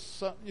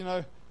there's,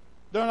 don't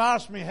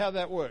ask me how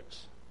that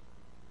works.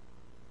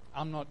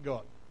 I'm not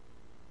God.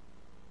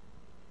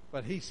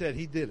 But he said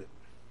he did it.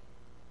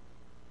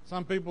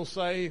 Some people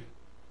say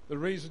the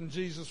reason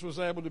Jesus was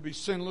able to be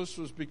sinless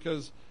was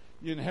because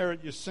you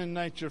inherit your sin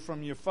nature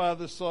from your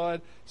father's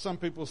side. Some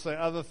people say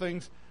other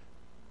things.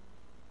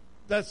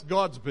 That's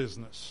God's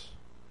business.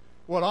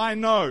 What I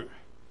know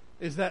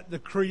is that the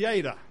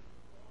Creator,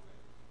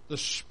 the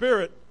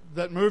Spirit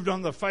that moved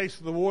on the face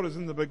of the waters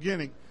in the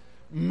beginning,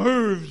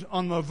 moved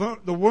on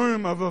the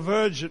womb of a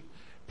virgin,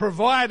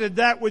 provided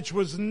that which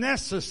was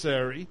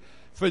necessary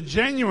for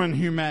genuine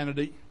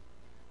humanity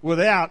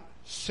without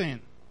sin.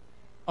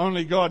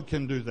 Only God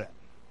can do that.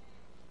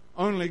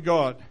 Only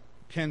God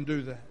can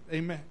do that.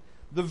 Amen.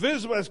 The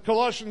visible, as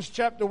Colossians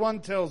chapter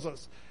 1 tells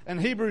us, and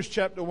Hebrews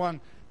chapter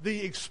 1,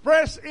 the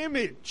express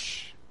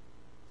image,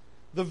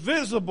 the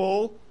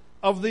visible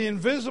of the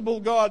invisible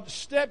God,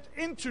 stepped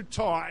into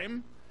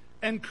time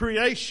and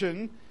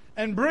creation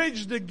and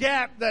bridged the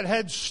gap that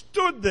had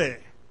stood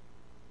there,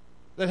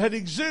 that had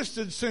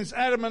existed since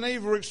Adam and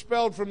Eve were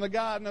expelled from the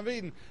Garden of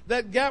Eden.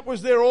 That gap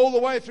was there all the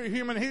way through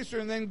human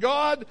history. And then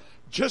God,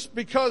 just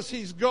because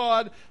he's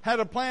God, had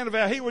a plan of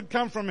how he would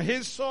come from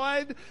his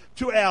side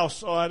to our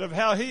side, of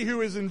how he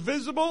who is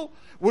invisible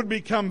would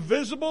become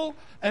visible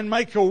and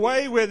make a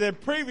way where there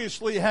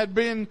previously had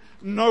been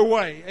no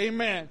way.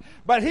 Amen.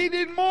 But he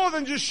did more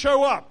than just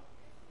show up.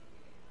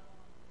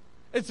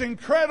 It's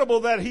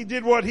incredible that he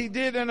did what he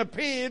did and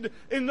appeared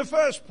in the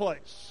first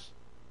place.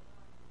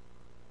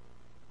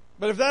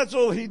 But if that's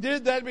all he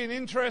did, that'd be an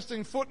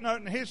interesting footnote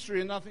in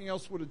history and nothing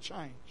else would have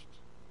changed.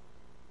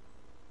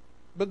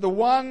 But the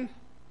one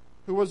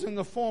who was in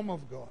the form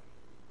of God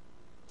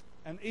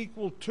and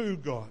equal to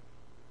God,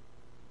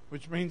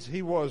 which means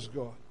he was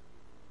God,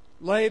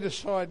 laid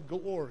aside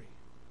glory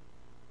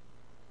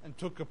and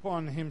took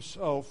upon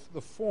himself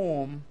the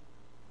form,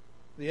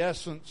 the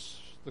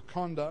essence, the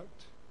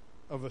conduct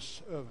of a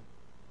servant,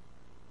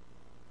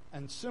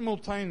 and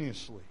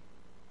simultaneously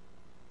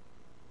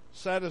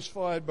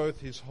satisfied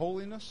both his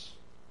holiness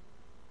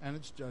and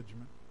its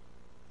judgment,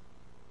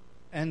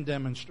 and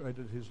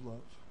demonstrated his love.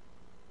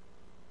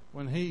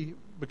 When he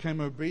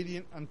became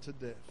obedient unto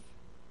death,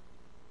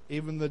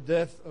 even the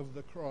death of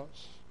the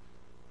cross,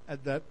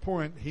 at that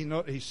point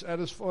he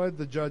satisfied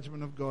the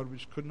judgment of God,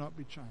 which could not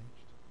be changed,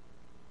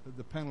 that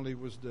the penalty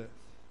was death.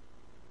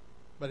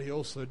 But he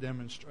also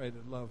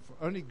demonstrated love.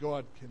 For only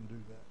God can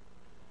do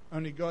that.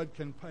 Only God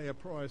can pay a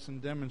price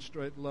and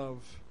demonstrate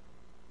love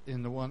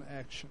in the one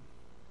action.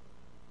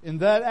 In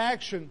that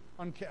action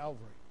on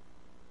Calvary,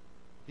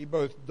 he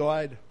both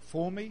died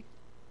for me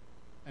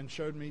and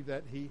showed me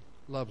that he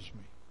loves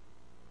me.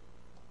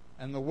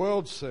 And the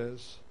world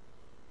says,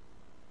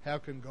 how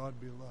can God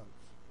be love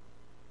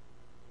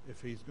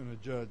if he's going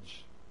to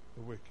judge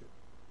the wicked?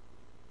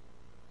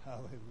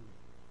 Hallelujah.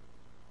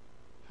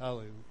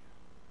 Hallelujah.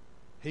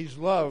 He's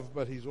love,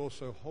 but he's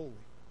also holy.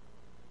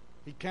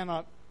 He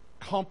cannot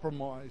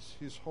compromise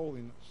his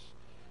holiness.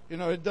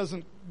 It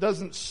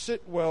doesn't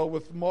sit well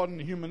with modern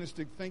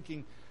humanistic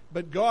thinking,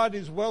 but God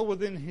is well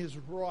within his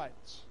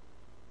rights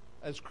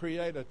as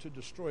creator to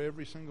destroy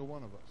every single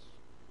one of us.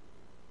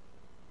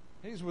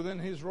 He's within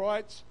his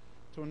rights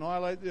to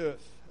annihilate the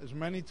earth as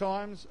many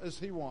times as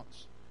he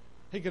wants.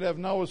 He could have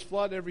Noah's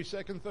flood every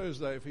second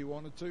Thursday if he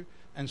wanted to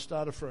and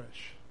start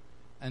afresh.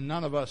 And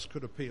none of us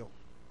could appeal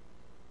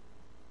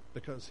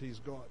because he's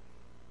God.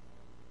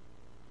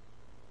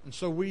 And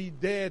so we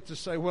dare to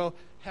say, well,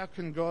 how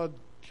can God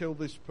kill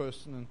this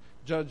person and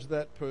judge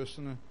that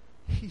person?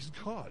 He's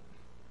God.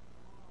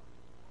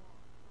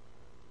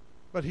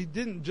 But he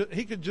didn't.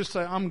 He could just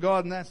say, I'm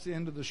God, and that's the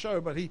end of the show.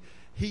 But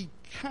he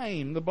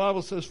came. The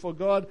Bible says, for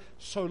God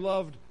so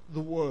loved the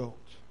world,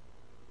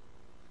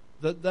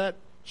 that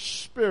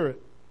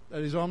Spirit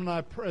that is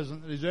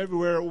omnipresent, that is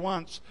everywhere at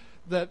once,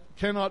 that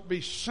cannot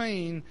be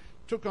seen,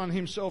 took on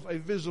himself a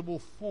visible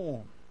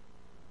form.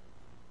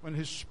 When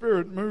his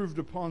Spirit moved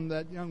upon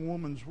that young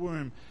woman's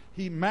womb,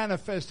 he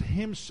manifested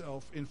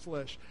himself in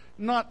flesh,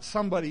 not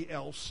somebody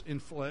else in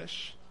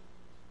flesh.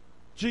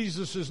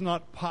 Jesus is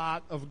not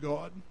part of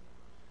God.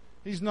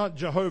 He's not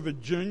Jehovah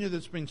Jr.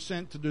 that's been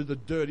sent to do the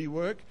dirty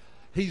work.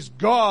 He's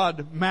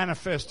God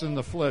manifest in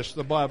the flesh,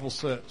 the Bible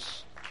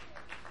says.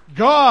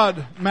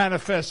 God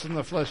manifest in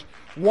the flesh.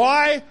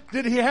 Why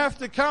did he have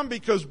to come?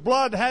 Because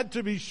blood had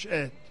to be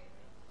shed.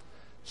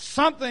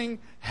 Something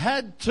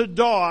had to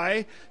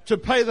die to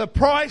pay the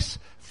price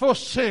for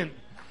sin.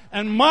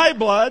 And my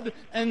blood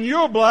and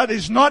your blood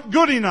is not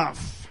good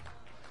enough.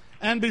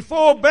 And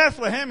before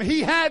Bethlehem,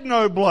 he had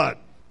no blood.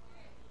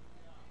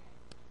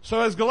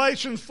 So as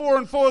Galatians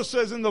 4:4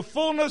 says, in the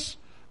fullness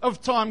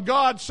of time,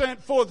 God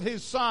sent forth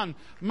his Son,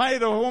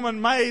 made a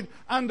woman, made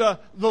under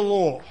the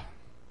law.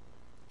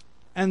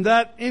 And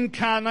that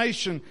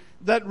incarnation,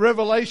 that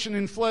revelation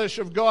in flesh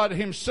of God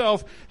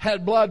himself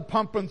had blood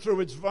pumping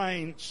through its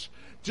veins.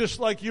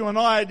 Just like you and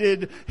I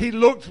did. He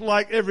looked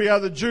like every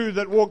other Jew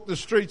that walked the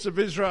streets of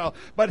Israel,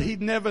 but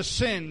he'd never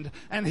sinned,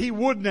 and he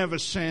would never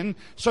sin,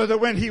 so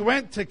that when he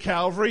went to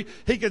Calvary,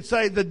 he could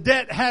say, the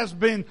debt has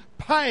been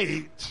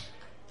paid.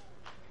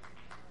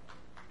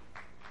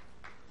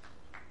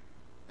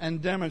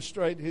 And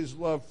demonstrate his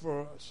love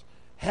for us.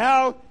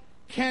 How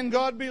can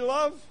God be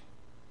love?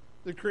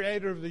 The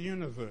creator of the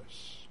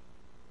universe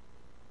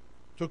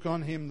took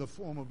on him the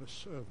form of a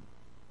servant,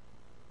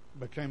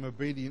 became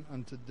obedient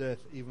unto death,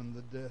 even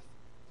the death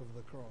of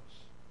the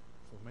cross.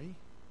 For me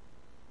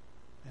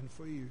and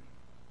for you.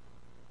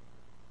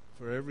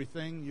 For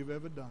everything you've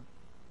ever done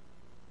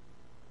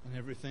and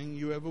everything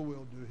you ever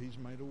will do, he's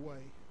made a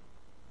way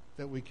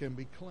that we can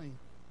be clean.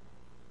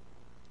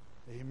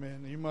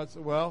 Amen. You might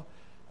say, well,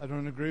 I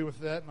don't agree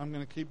with that, and I'm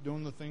going to keep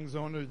doing the things I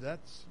want to do.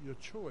 That's your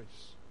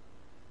choice.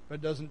 But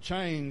it doesn't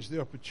change the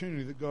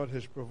opportunity that God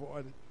has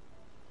provided.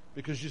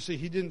 Because you see,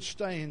 he didn't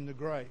stay in the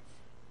grave.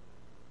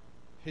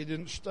 He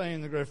didn't stay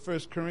in the grave.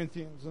 1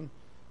 Corinthians, and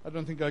I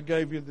don't think I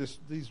gave you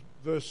these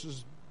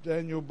verses,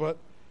 Daniel, but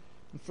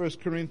in 1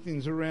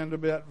 Corinthians around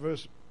about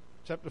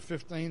chapter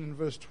 15 and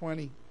verse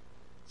 20, it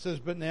says,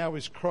 but now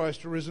is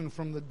Christ risen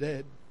from the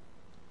dead,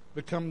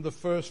 become the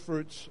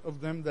firstfruits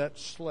of them that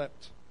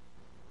slept.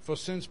 For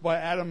since by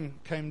Adam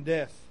came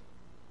death,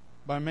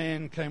 by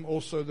man came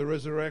also the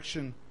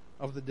resurrection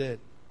of the dead.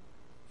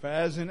 For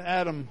as in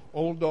Adam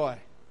all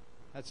die,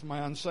 that's my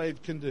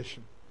unsaved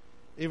condition,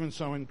 even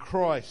so in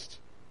Christ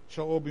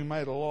shall all be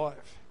made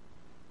alive.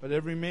 But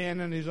every man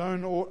in his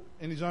own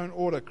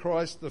order,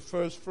 Christ the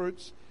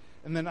firstfruits,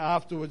 and then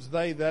afterwards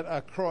they that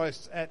are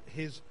Christ's at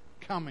his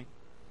coming.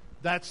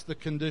 That's the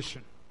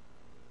condition.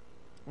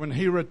 When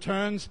he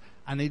returns,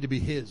 I need to be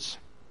his.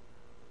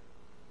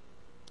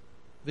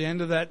 The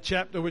end of that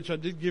chapter, which I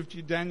did give to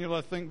you, Daniel,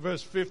 I think,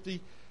 verse 50.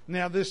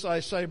 Now this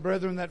I say,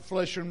 brethren, that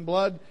flesh and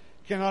blood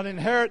cannot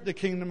inherit the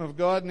kingdom of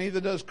God,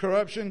 neither does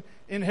corruption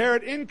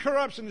inherit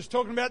incorruption. It's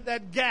talking about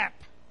that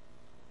gap.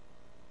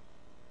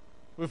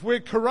 If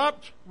we're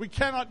corrupt, we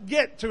cannot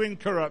get to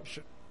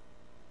incorruption.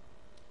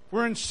 If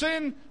we're in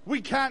sin, we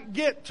can't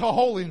get to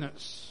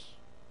holiness.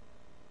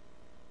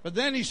 But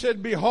then he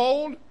said,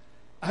 behold,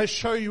 I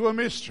show you a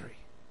mystery.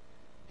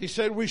 He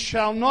said, we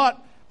shall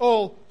not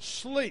all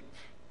sleep,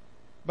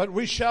 but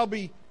we shall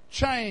be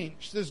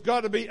changed. There's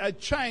got to be a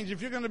change.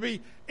 If you're going to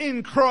be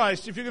in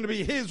Christ, if you're going to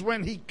be his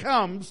when he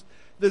comes,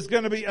 there's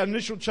going to be an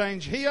initial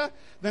change here.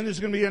 Then there's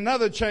going to be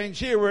another change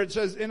here where it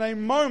says, in a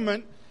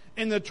moment,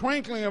 in the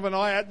twinkling of an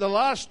eye, at the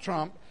last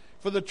trump,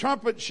 for the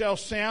trumpet shall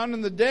sound,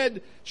 and the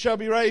dead shall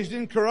be raised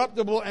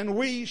incorruptible, and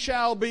we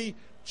shall be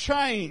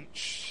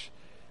changed.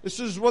 This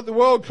is what the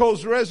world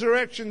calls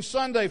Resurrection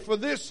Sunday. For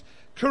this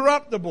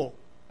corruptible,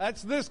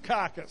 that's this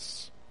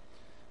carcass,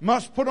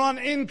 must put on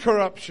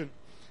incorruption.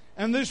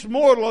 And this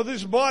mortal, or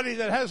this body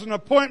that has an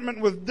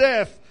appointment with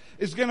death,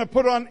 is going to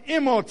put on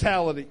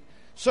immortality.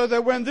 So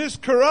that when this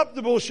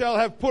corruptible shall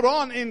have put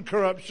on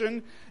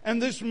incorruption, and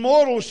this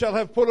mortal shall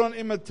have put on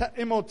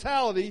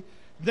immortality,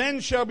 then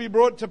shall be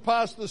brought to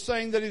pass the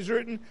saying that is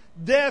written,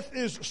 death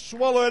is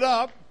swallowed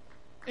up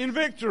in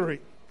victory.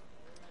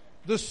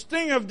 The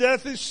sting of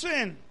death is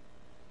sin.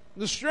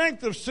 The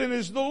strength of sin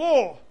is the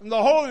law. And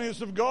the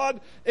holiness of God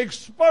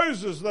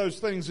exposes those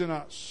things in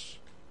us.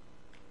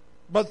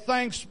 But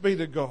thanks be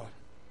to God,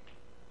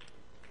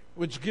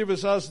 which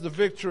giveth us the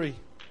victory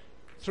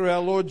through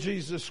our Lord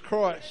Jesus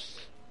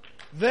Christ.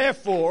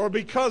 Therefore, or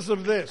because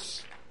of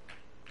this,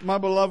 my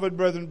beloved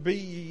brethren, be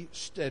ye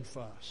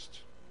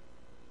steadfast,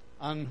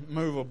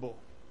 unmovable,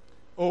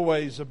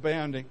 always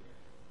abounding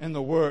in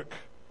the work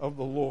of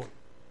the Lord.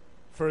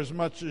 For as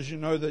much as you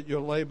know that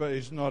your labor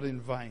is not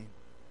in vain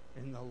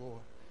in the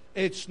Lord.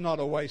 It's not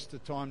a waste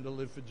of time to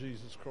live for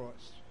Jesus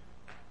Christ.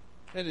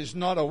 It is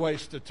not a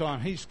waste of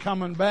time. He's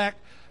coming back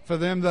for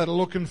them that are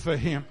looking for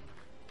him.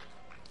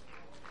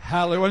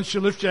 Hallelujah. Why don't you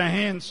lift your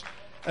hands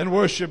and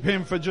worship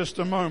him for just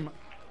a moment.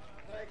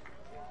 Thank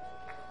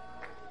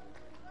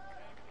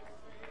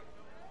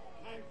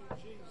you,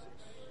 Jesus.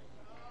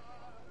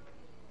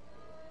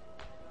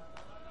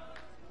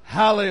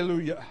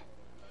 Hallelujah.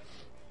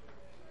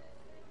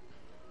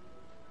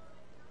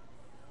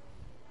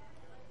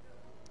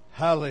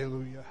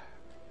 Hallelujah.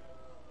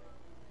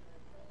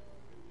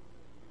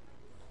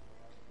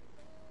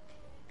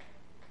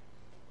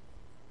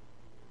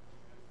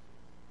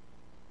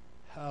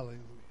 Hallelujah.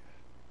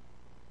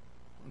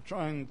 I'm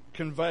trying to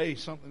convey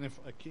something if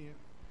I can.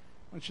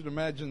 I want you to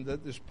imagine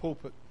that this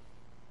pulpit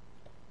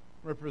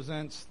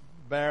represents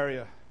the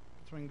barrier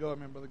between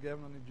God and Brother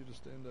Gavin. I need you to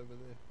stand over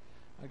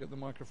there. I got the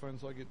microphone,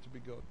 so I get to be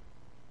God.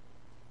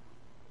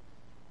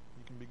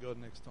 You can be God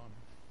next time.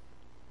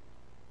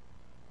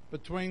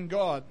 Between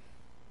God,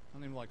 I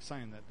don't even like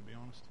saying that, to be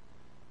honest.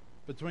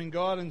 Between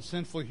God and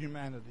sinful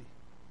humanity,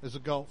 there's a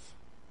gulf.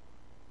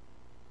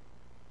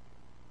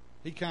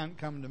 He can't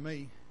come to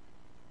me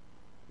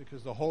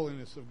because the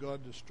holiness of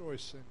God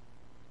destroys sin.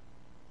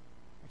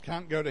 I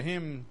can't go to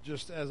Him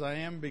just as I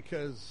am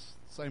because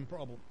same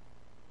problem.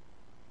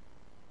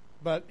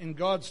 But in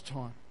God's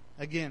time,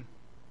 again,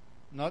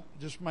 not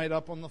just made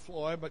up on the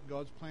fly, but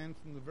God's plan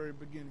from the very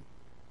beginning.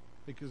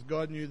 Because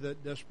God knew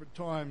that desperate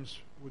times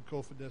would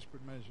call for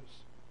desperate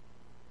measures.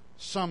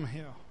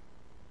 Somehow,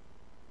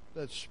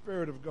 that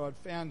Spirit of God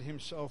found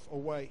Himself a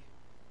way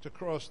to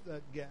cross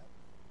that gap.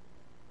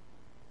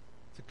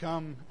 To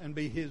come and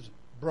be His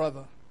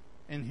brother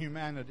in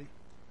humanity.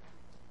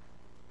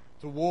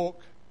 To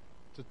walk,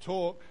 to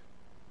talk,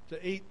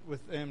 to eat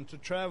with them, to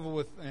travel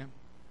with them,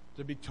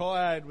 to be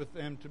tired with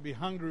them, to be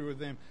hungry with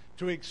them,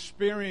 to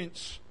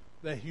experience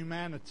their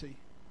humanity.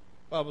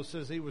 The Bible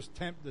says He was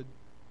tempted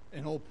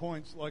in all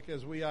points like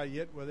as we are,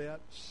 yet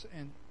without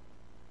sin.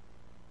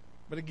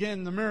 But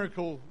again, the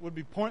miracle would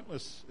be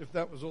pointless if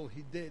that was all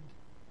He did.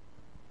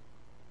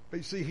 But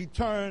you see, He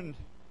turned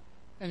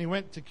and He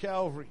went to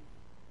Calvary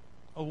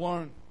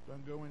alone.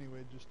 Don't go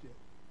anywhere just yet.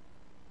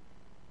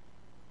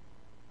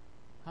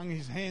 Hung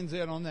His hands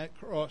out on that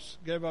cross,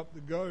 gave up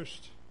the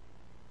ghost,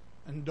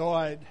 and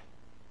died,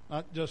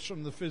 not just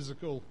from the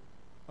physical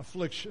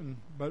affliction,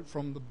 but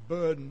from the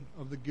burden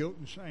of the guilt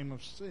and shame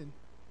of sin.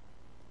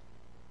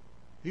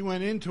 He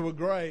went into a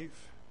grave,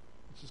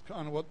 which is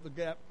kind of what the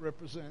gap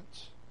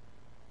represents.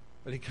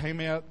 But He came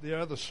out the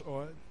other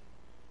side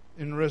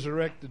in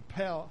resurrected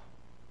power.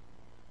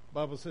 The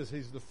Bible says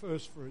He's the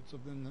first fruits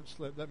of them that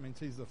slept. That means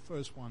He's the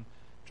first one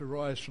to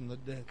rise from the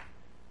dead.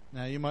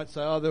 Now you might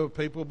say, there were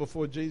people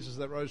before Jesus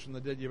that rose from the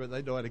dead. Yeah, but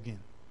they died again.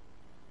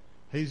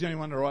 He's the only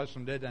one to rise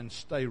from the dead and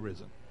stay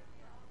risen.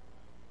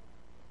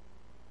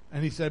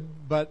 And He said,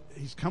 but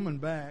He's coming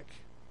back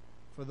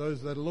for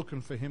those that are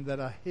looking for Him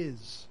that are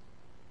His.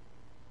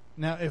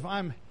 Now, if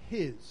I'm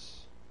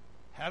His,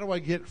 how do I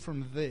get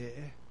from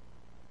there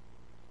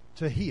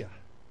to here?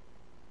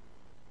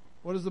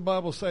 What does the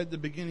Bible say at the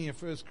beginning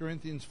of 1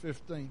 Corinthians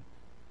 15?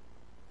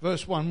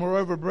 Verse 1,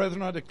 moreover,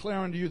 brethren, I declare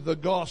unto you the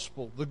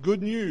gospel, the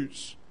good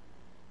news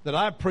that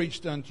I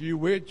preached unto you,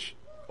 which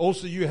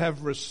also you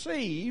have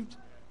received.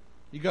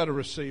 You got to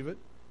receive it.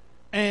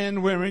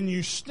 And wherein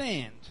you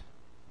stand,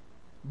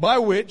 by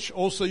which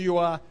also you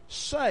are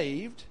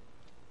saved,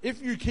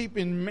 if you keep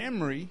in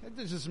memory. That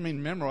doesn't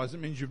mean memorize, it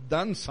means you've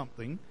done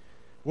something.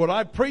 What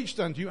I preached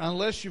unto you,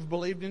 unless you've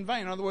believed in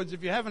vain. In other words,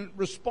 if you haven't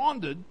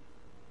responded,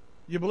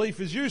 your belief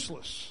is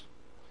useless.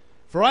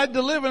 For I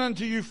delivered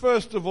unto you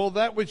first of all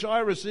that which I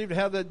received,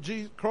 how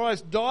that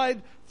Christ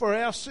died for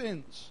our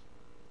sins,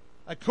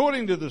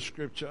 according to the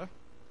Scripture,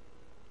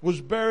 was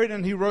buried,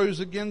 and He rose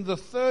again the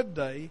third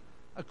day,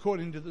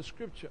 according to the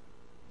Scripture.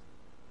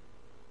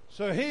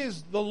 So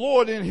here's the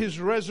Lord in His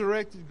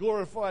resurrected,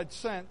 glorified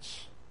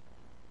sense.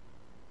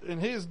 And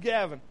here's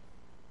Gavin,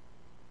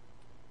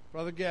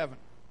 Brother Gavin,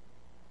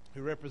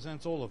 who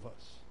represents all of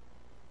us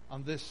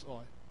on this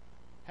side.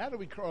 How do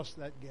we cross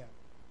that gap?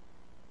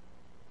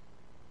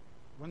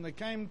 When they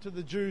came to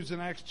the Jews in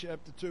Acts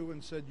chapter 2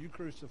 and said, you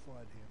crucified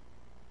Him.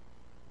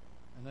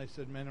 And they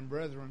said, men and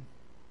brethren,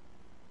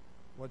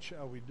 what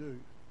shall we do?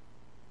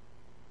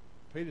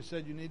 Peter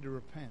said, you need to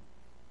repent.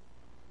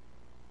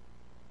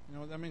 You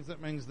know what that means?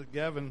 That means that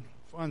Gavin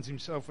finds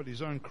himself at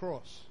his own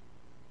cross.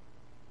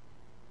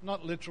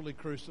 Not literally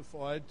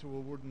crucified to a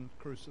wooden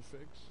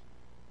crucifix,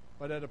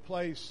 but at a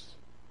place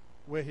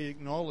where he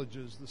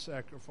acknowledges the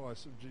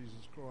sacrifice of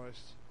Jesus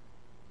Christ,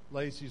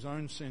 lays his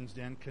own sins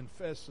down,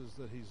 confesses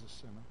that he's a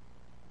sinner.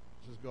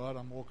 Says, God,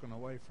 I'm walking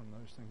away from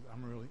those things.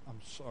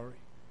 I'm sorry.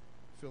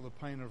 Feel the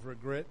pain of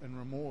regret and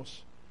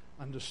remorse,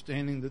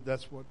 understanding that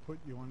that's what put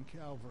you on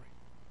Calvary.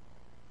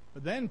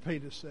 But then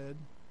Peter said,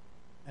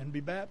 and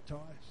be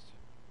baptized.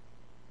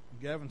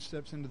 And Gavin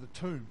steps into the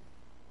tomb.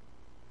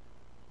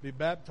 Be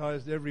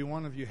baptized, every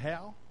one of you.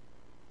 How?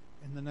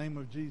 In the name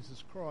of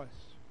Jesus Christ.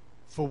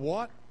 For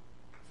what?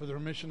 For the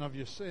remission of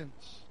your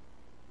sins.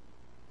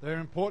 They're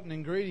important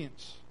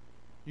ingredients.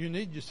 You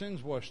need your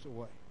sins washed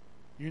away.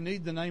 You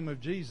need the name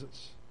of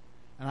Jesus.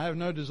 And I have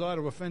no desire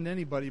to offend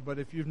anybody, but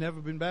if you've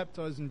never been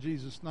baptized in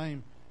Jesus'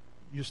 name,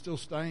 you're still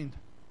stained.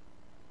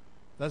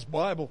 That's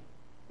Bible.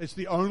 It's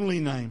the only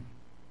name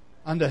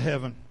under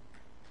heaven.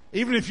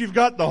 Even if you've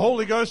got the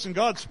Holy Ghost and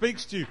God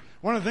speaks to you,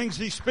 one of the things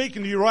He's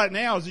speaking to you right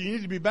now is that you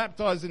need to be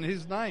baptized in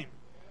His name.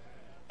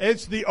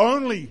 It's the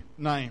only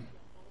name.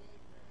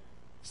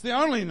 It's the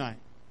only name.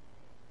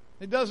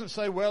 It doesn't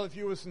say, well, if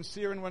you were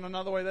sincere and went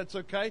another way, that's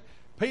okay.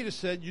 Peter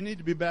said you need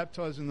to be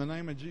baptized in the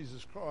name of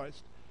Jesus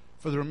Christ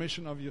for the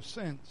remission of your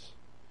sins.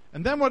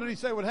 And then what did He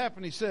say would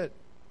happen? He said,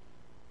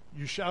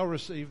 you shall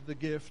receive the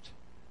gift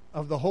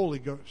of the Holy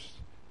Ghost.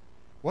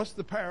 What's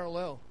the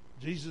parallel?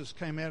 Jesus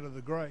came out of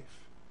the grave.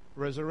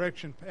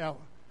 Resurrection power.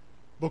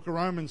 Book of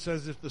Romans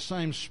says, if the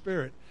same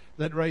Spirit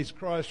that raised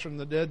Christ from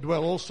the dead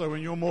dwell also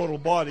in your mortal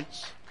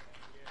bodies,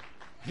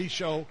 He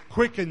shall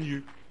quicken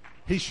you.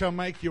 He shall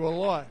make you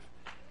alive.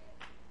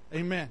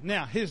 Amen.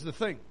 Now, here's the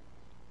thing.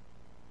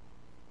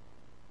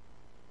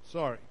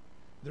 Sorry.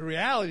 The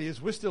reality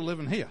is we're still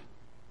living here.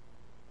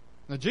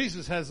 Now,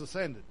 Jesus has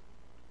ascended.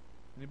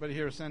 Anybody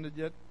here ascended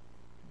yet?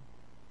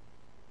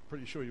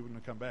 Pretty sure you wouldn't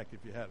have come back if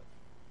you had it.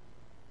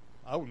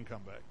 I wouldn't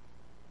come back.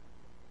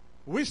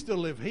 We still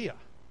live here.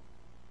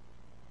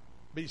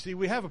 But you see,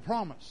 we have a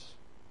promise.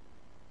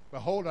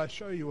 Behold, I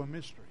show you a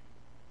mystery.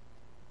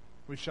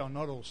 We shall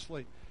not all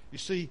sleep. You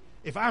see,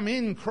 if I'm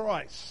in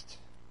Christ,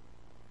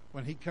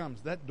 when He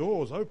comes, that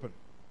door's open.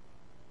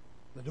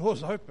 The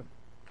door's open.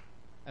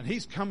 And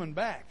He's coming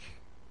back.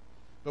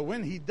 But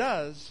when He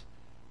does,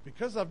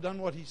 because I've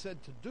done what He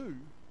said to do,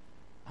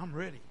 I'm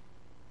ready.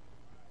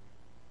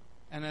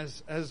 And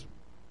as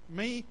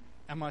me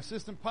and my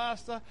assistant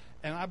pastor,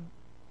 and I,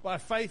 by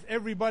faith,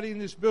 everybody in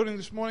this building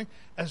this morning,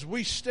 as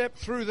we step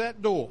through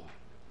that door,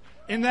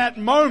 in that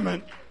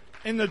moment,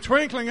 in the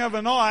twinkling of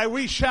an eye,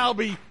 we shall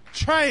be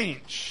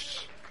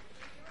changed.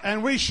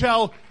 And we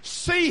shall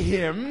see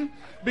Him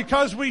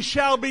because we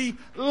shall be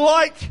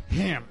like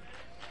Him.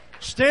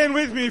 Stand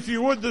with me if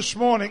you would this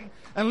morning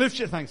and lift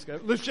your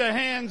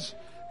hands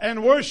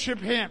and worship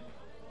Him.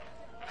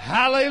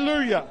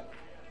 Hallelujah.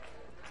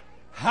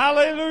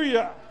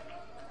 Hallelujah.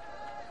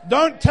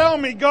 Don't tell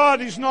me God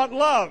is not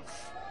love.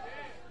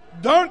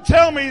 Don't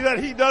tell me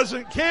that He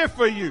doesn't care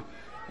for you.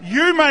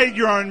 You made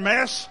your own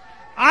mess.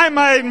 I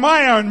made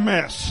my own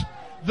mess.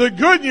 The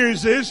good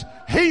news is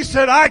He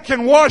said, I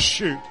can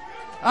wash you.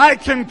 I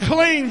can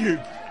clean you.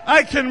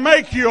 I can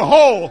make you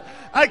whole.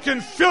 I can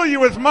fill you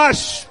with my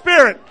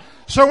Spirit.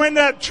 So when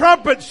that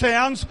trumpet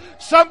sounds,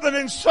 something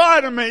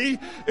inside of me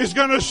is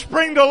going to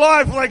spring to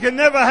life like it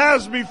never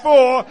has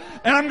before.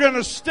 And I'm going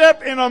to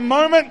step in a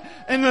moment,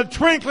 in the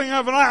twinkling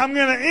of an eye. I'm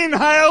going to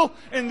inhale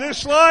in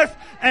this life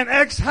and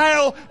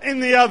exhale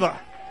in the other.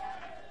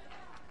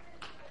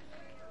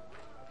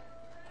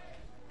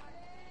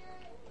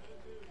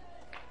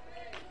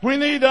 We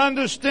need to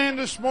understand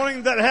this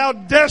morning that how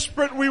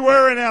desperate we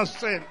were in our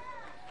sin.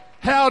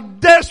 How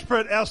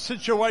desperate our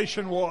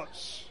situation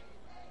was.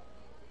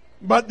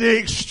 But the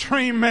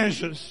extreme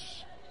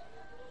measures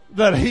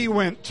that He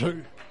went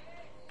to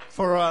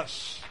for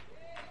us.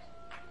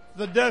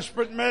 The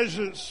desperate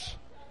measures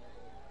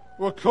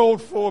were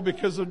called for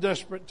because of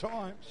desperate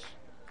times.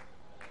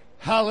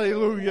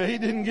 Hallelujah. He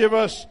didn't give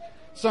us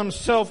some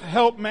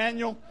self-help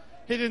manual.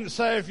 He didn't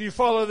say if you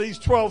follow these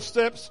 12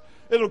 steps,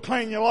 it'll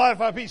clean your life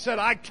up. He said,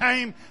 I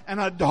came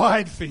and I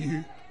died for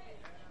you.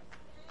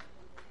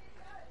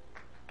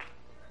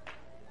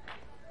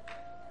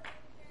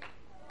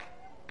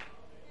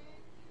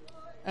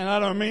 And I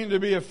don't mean to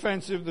be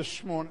offensive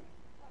this morning,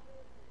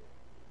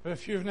 but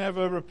if you've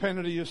never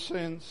repented of your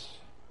sins,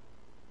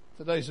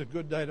 today's a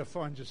good day to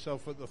find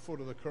yourself at the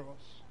foot of the cross.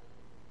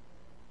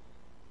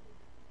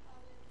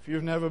 If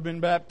you've never been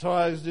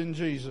baptized in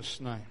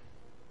Jesus' name,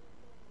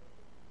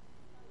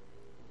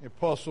 the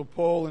Apostle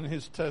Paul in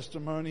his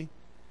testimony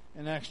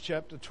in Acts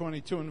chapter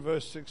 22 and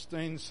verse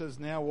 16 says,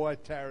 now why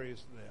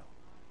tarriest thou?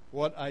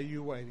 What are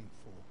you waiting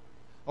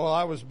for? Oh,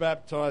 I was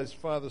baptized,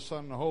 Father,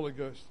 Son, and the Holy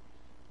Ghost.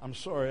 I'm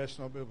sorry, that's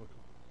not biblical.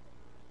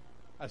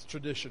 That's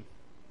tradition.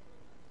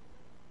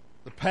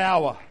 The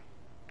power,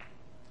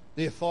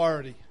 the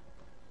authority,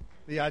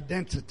 the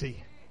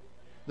identity,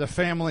 the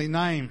family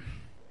name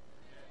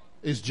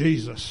is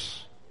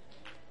Jesus.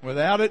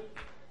 Without it,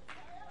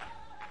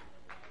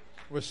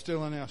 we're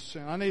still in our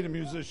sin. I need a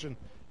musician,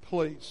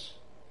 please.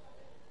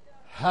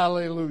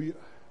 Hallelujah.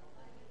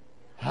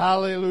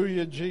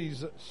 Hallelujah,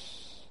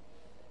 Jesus.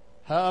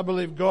 I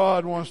believe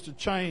God wants to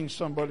change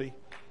somebody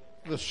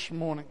this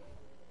morning.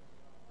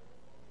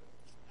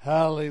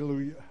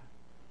 Hallelujah.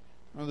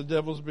 Now, the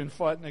devil's been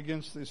fighting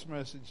against this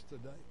message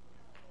today.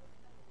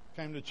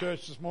 Came to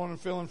church this morning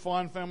feeling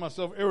fine, found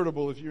myself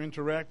irritable. If you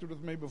interacted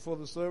with me before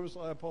the service,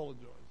 I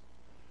apologize.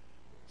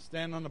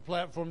 Stand on the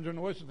platform during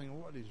the worship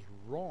thinking, what is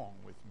wrong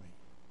with me?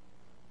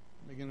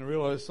 I begin to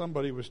realize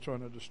somebody was trying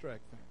to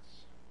distract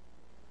things.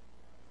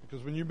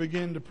 Because when you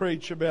begin to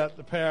preach about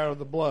the power of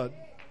the blood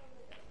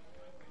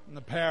and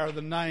the power of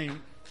the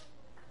name,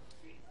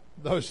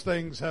 those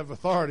things have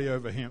authority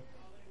over Him.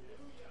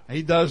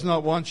 He does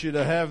not want you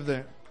to have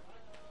them.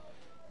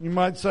 You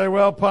might say,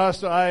 well,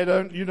 Pastor,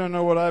 you don't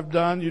know what I've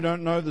done. You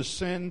don't know the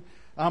sin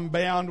I'm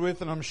bound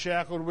with and I'm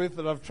shackled with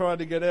that I've tried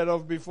to get out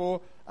of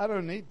before. I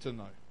don't need to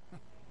know.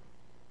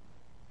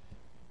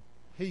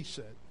 He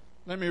said.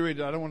 Let me read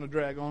it. I don't want to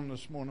drag on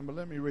this morning, but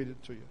let me read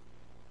it to you.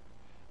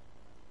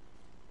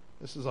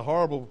 This is a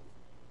horrible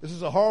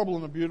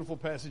and a beautiful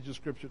passage of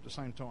Scripture at the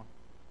same time.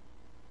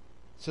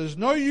 It says,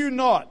 know you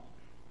not.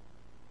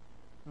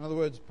 In other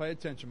words, pay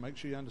attention. Make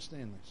sure you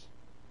understand this.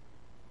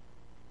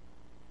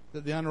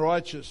 That the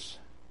unrighteous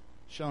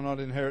shall not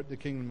inherit the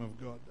kingdom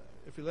of God.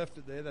 If he left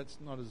it there, that's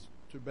not as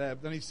too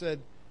bad. Then he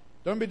said,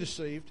 don't be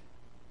deceived.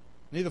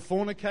 Neither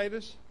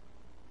fornicators,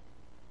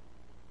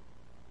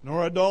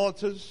 nor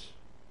idolaters,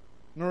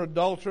 nor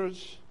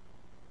adulterers,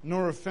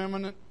 nor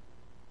effeminate,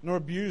 nor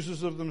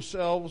abusers of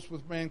themselves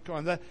with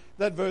mankind.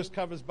 That verse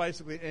covers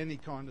basically any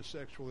kind of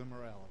sexual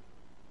immorality.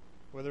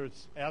 Whether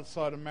it's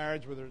outside of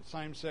marriage, whether it's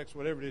same-sex,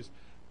 whatever it is.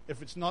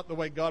 If it's not the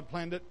way God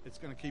planned it, it's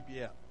going to keep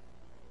you out.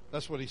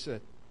 That's what he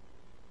said.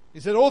 He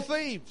said, or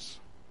thieves,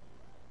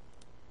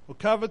 or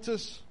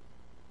covetous,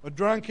 or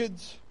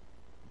drunkards,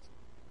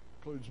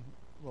 includes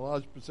a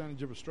large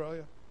percentage of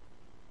Australia,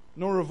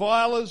 nor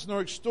revilers,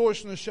 nor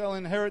extortioners shall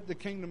inherit the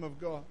kingdom of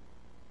God.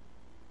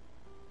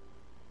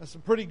 That's a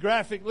pretty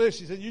graphic list.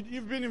 He said,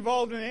 you've been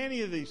involved in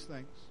any of these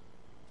things,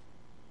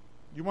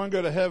 you won't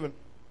go to heaven.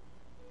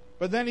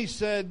 But then he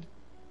said,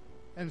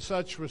 and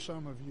such were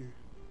some of you.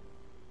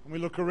 And we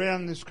look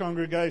around this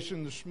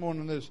congregation this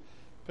morning, there's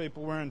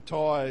people wearing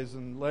ties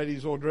and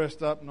ladies all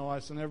dressed up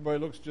nice, and everybody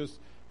looks just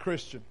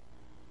Christian.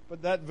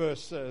 But that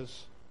verse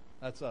says,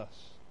 that's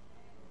us.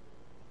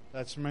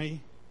 That's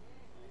me.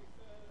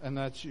 And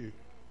that's you.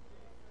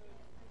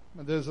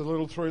 But there's a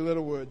little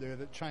 3-letter word there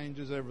that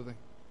changes everything.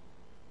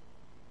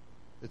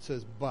 It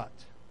says, but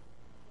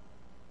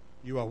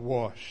you are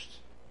washed.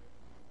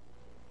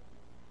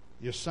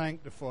 You're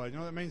sanctified. You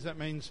know what that means? That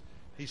means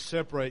he's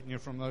separating you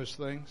from those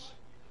things.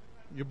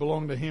 You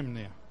belong to him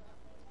now.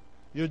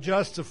 You're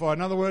justified.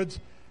 In other words,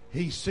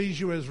 he sees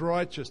you as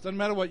righteous. Doesn't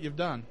matter what you've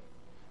done.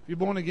 If you're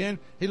born again,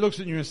 he looks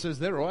at you and says,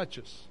 they're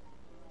righteous.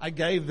 I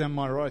gave them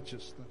my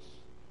righteousness.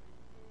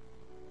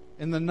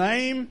 In the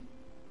name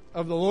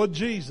of the Lord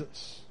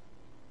Jesus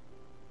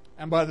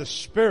and by the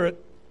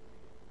Spirit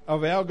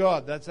of our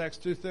God. That's Acts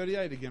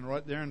 2:38 again,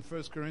 right there in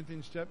 1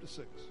 Corinthians chapter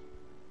 6.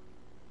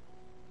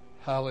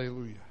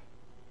 Hallelujah.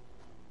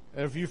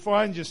 If you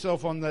find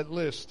yourself on that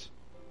list,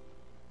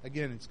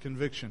 again, it's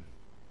conviction,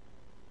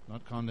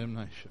 not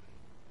condemnation.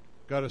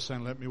 God is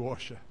saying, let me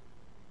wash you.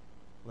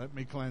 Let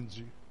me cleanse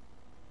you.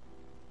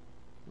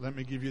 Let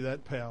me give you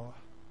that power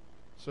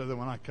so that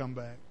when I come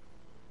back,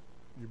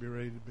 you'll be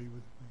ready to be with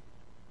me.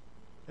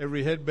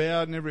 Every head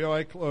bowed and every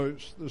eye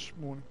closed this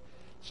morning.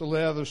 Let's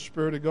allow the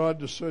Spirit of God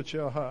to search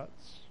our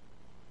hearts.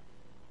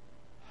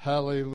 Hallelujah.